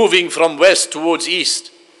moving from west towards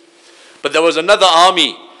east. But there was another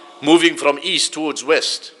army moving from east towards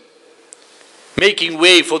west, making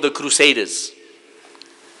way for the Crusaders.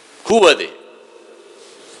 Who were they?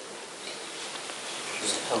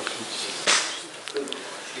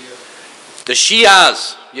 The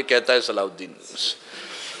Shias. ये कहता है Salahuddin.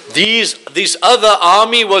 This other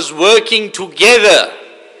army was working together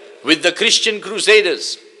with the Christian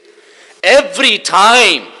Crusaders. Every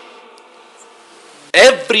time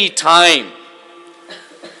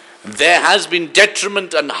there has been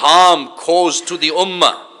detriment and harm caused to the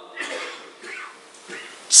Ummah,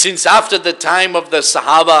 since after the time of the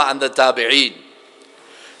Sahaba and the Tabi'een,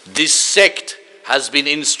 this sect has been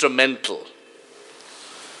instrumental.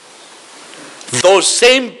 Those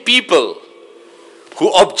same people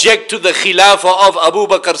who object to the Khilafah of Abu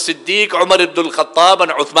Bakar Siddiq, Umar ibn al-Khattab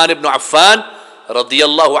and Uthman ibn Affan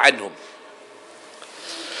radiyallahu anhum.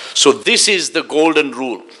 So this is the golden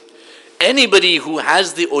rule. Anybody who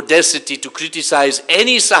has the audacity to criticize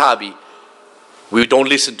any Sahabi, we don't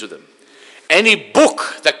listen to them. Any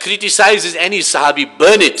book that criticizes any Sahabi,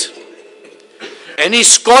 burn it. Any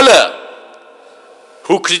scholar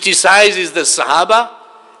who criticizes the Sahaba,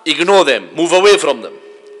 ignore them, move away from them.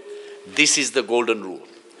 This is the golden rule.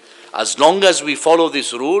 As long as we follow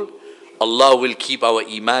this rule, Allah will keep our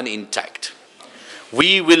iman intact.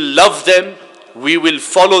 We will love them, we will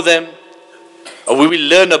follow them, or we will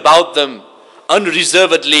learn about them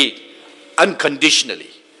unreservedly, unconditionally.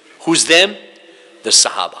 Who's them? The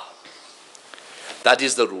Sahaba. That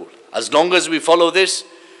is the rule. As long as we follow this,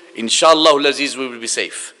 inshallah al-Aziz, we will be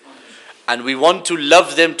safe. And we want to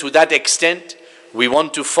love them to that extent, we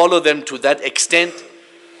want to follow them to that extent.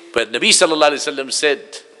 But Nabi sallallahu alayhi wa sallam said,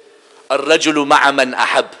 "Ar-rajulu ma'a man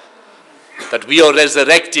ahab," that we are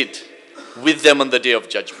resurrected with them on the day of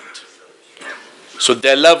judgment. So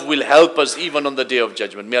their love will help us even on the day of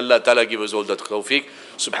judgment. May Allah Ta'ala give us all that tawfiq.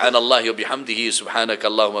 Subhanallah wa bihamdihi, subhanaka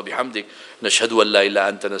Allahumma bihamdik, nashhadu an la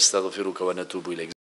ilaha anta nastaghfiruka wa natubu ilayk.